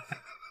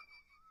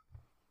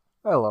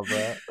 I love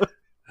that.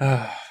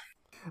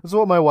 That's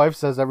what my wife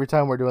says every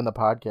time we're doing the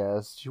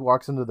podcast. She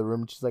walks into the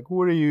room and she's like,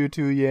 what are you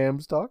two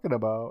yams talking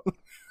about?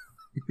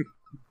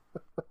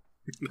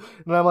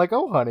 And I'm like,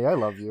 oh, honey, I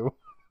love you.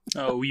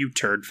 Oh, you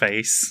turd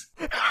face.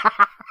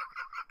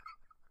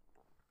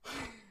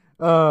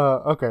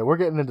 Okay, we're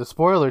getting into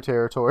spoiler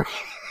territory.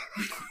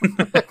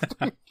 Next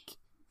week.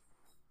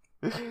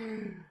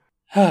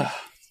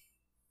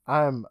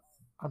 I'm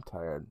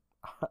tired.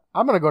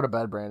 I'm gonna go to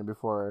bed, Brandon,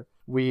 before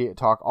we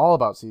talk all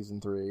about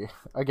Season 3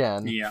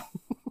 again. Yeah.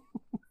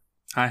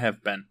 I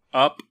have been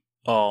up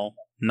all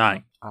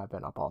night. I've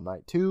been up all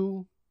night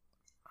too.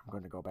 I'm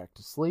going to go back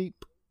to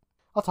sleep.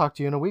 I'll talk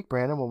to you in a week,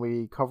 Brandon, when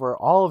we cover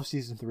all of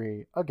Season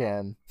 3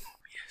 again.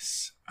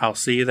 Yes. I'll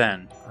see you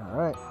then. All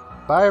right.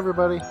 Bye,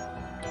 everybody.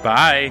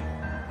 Bye.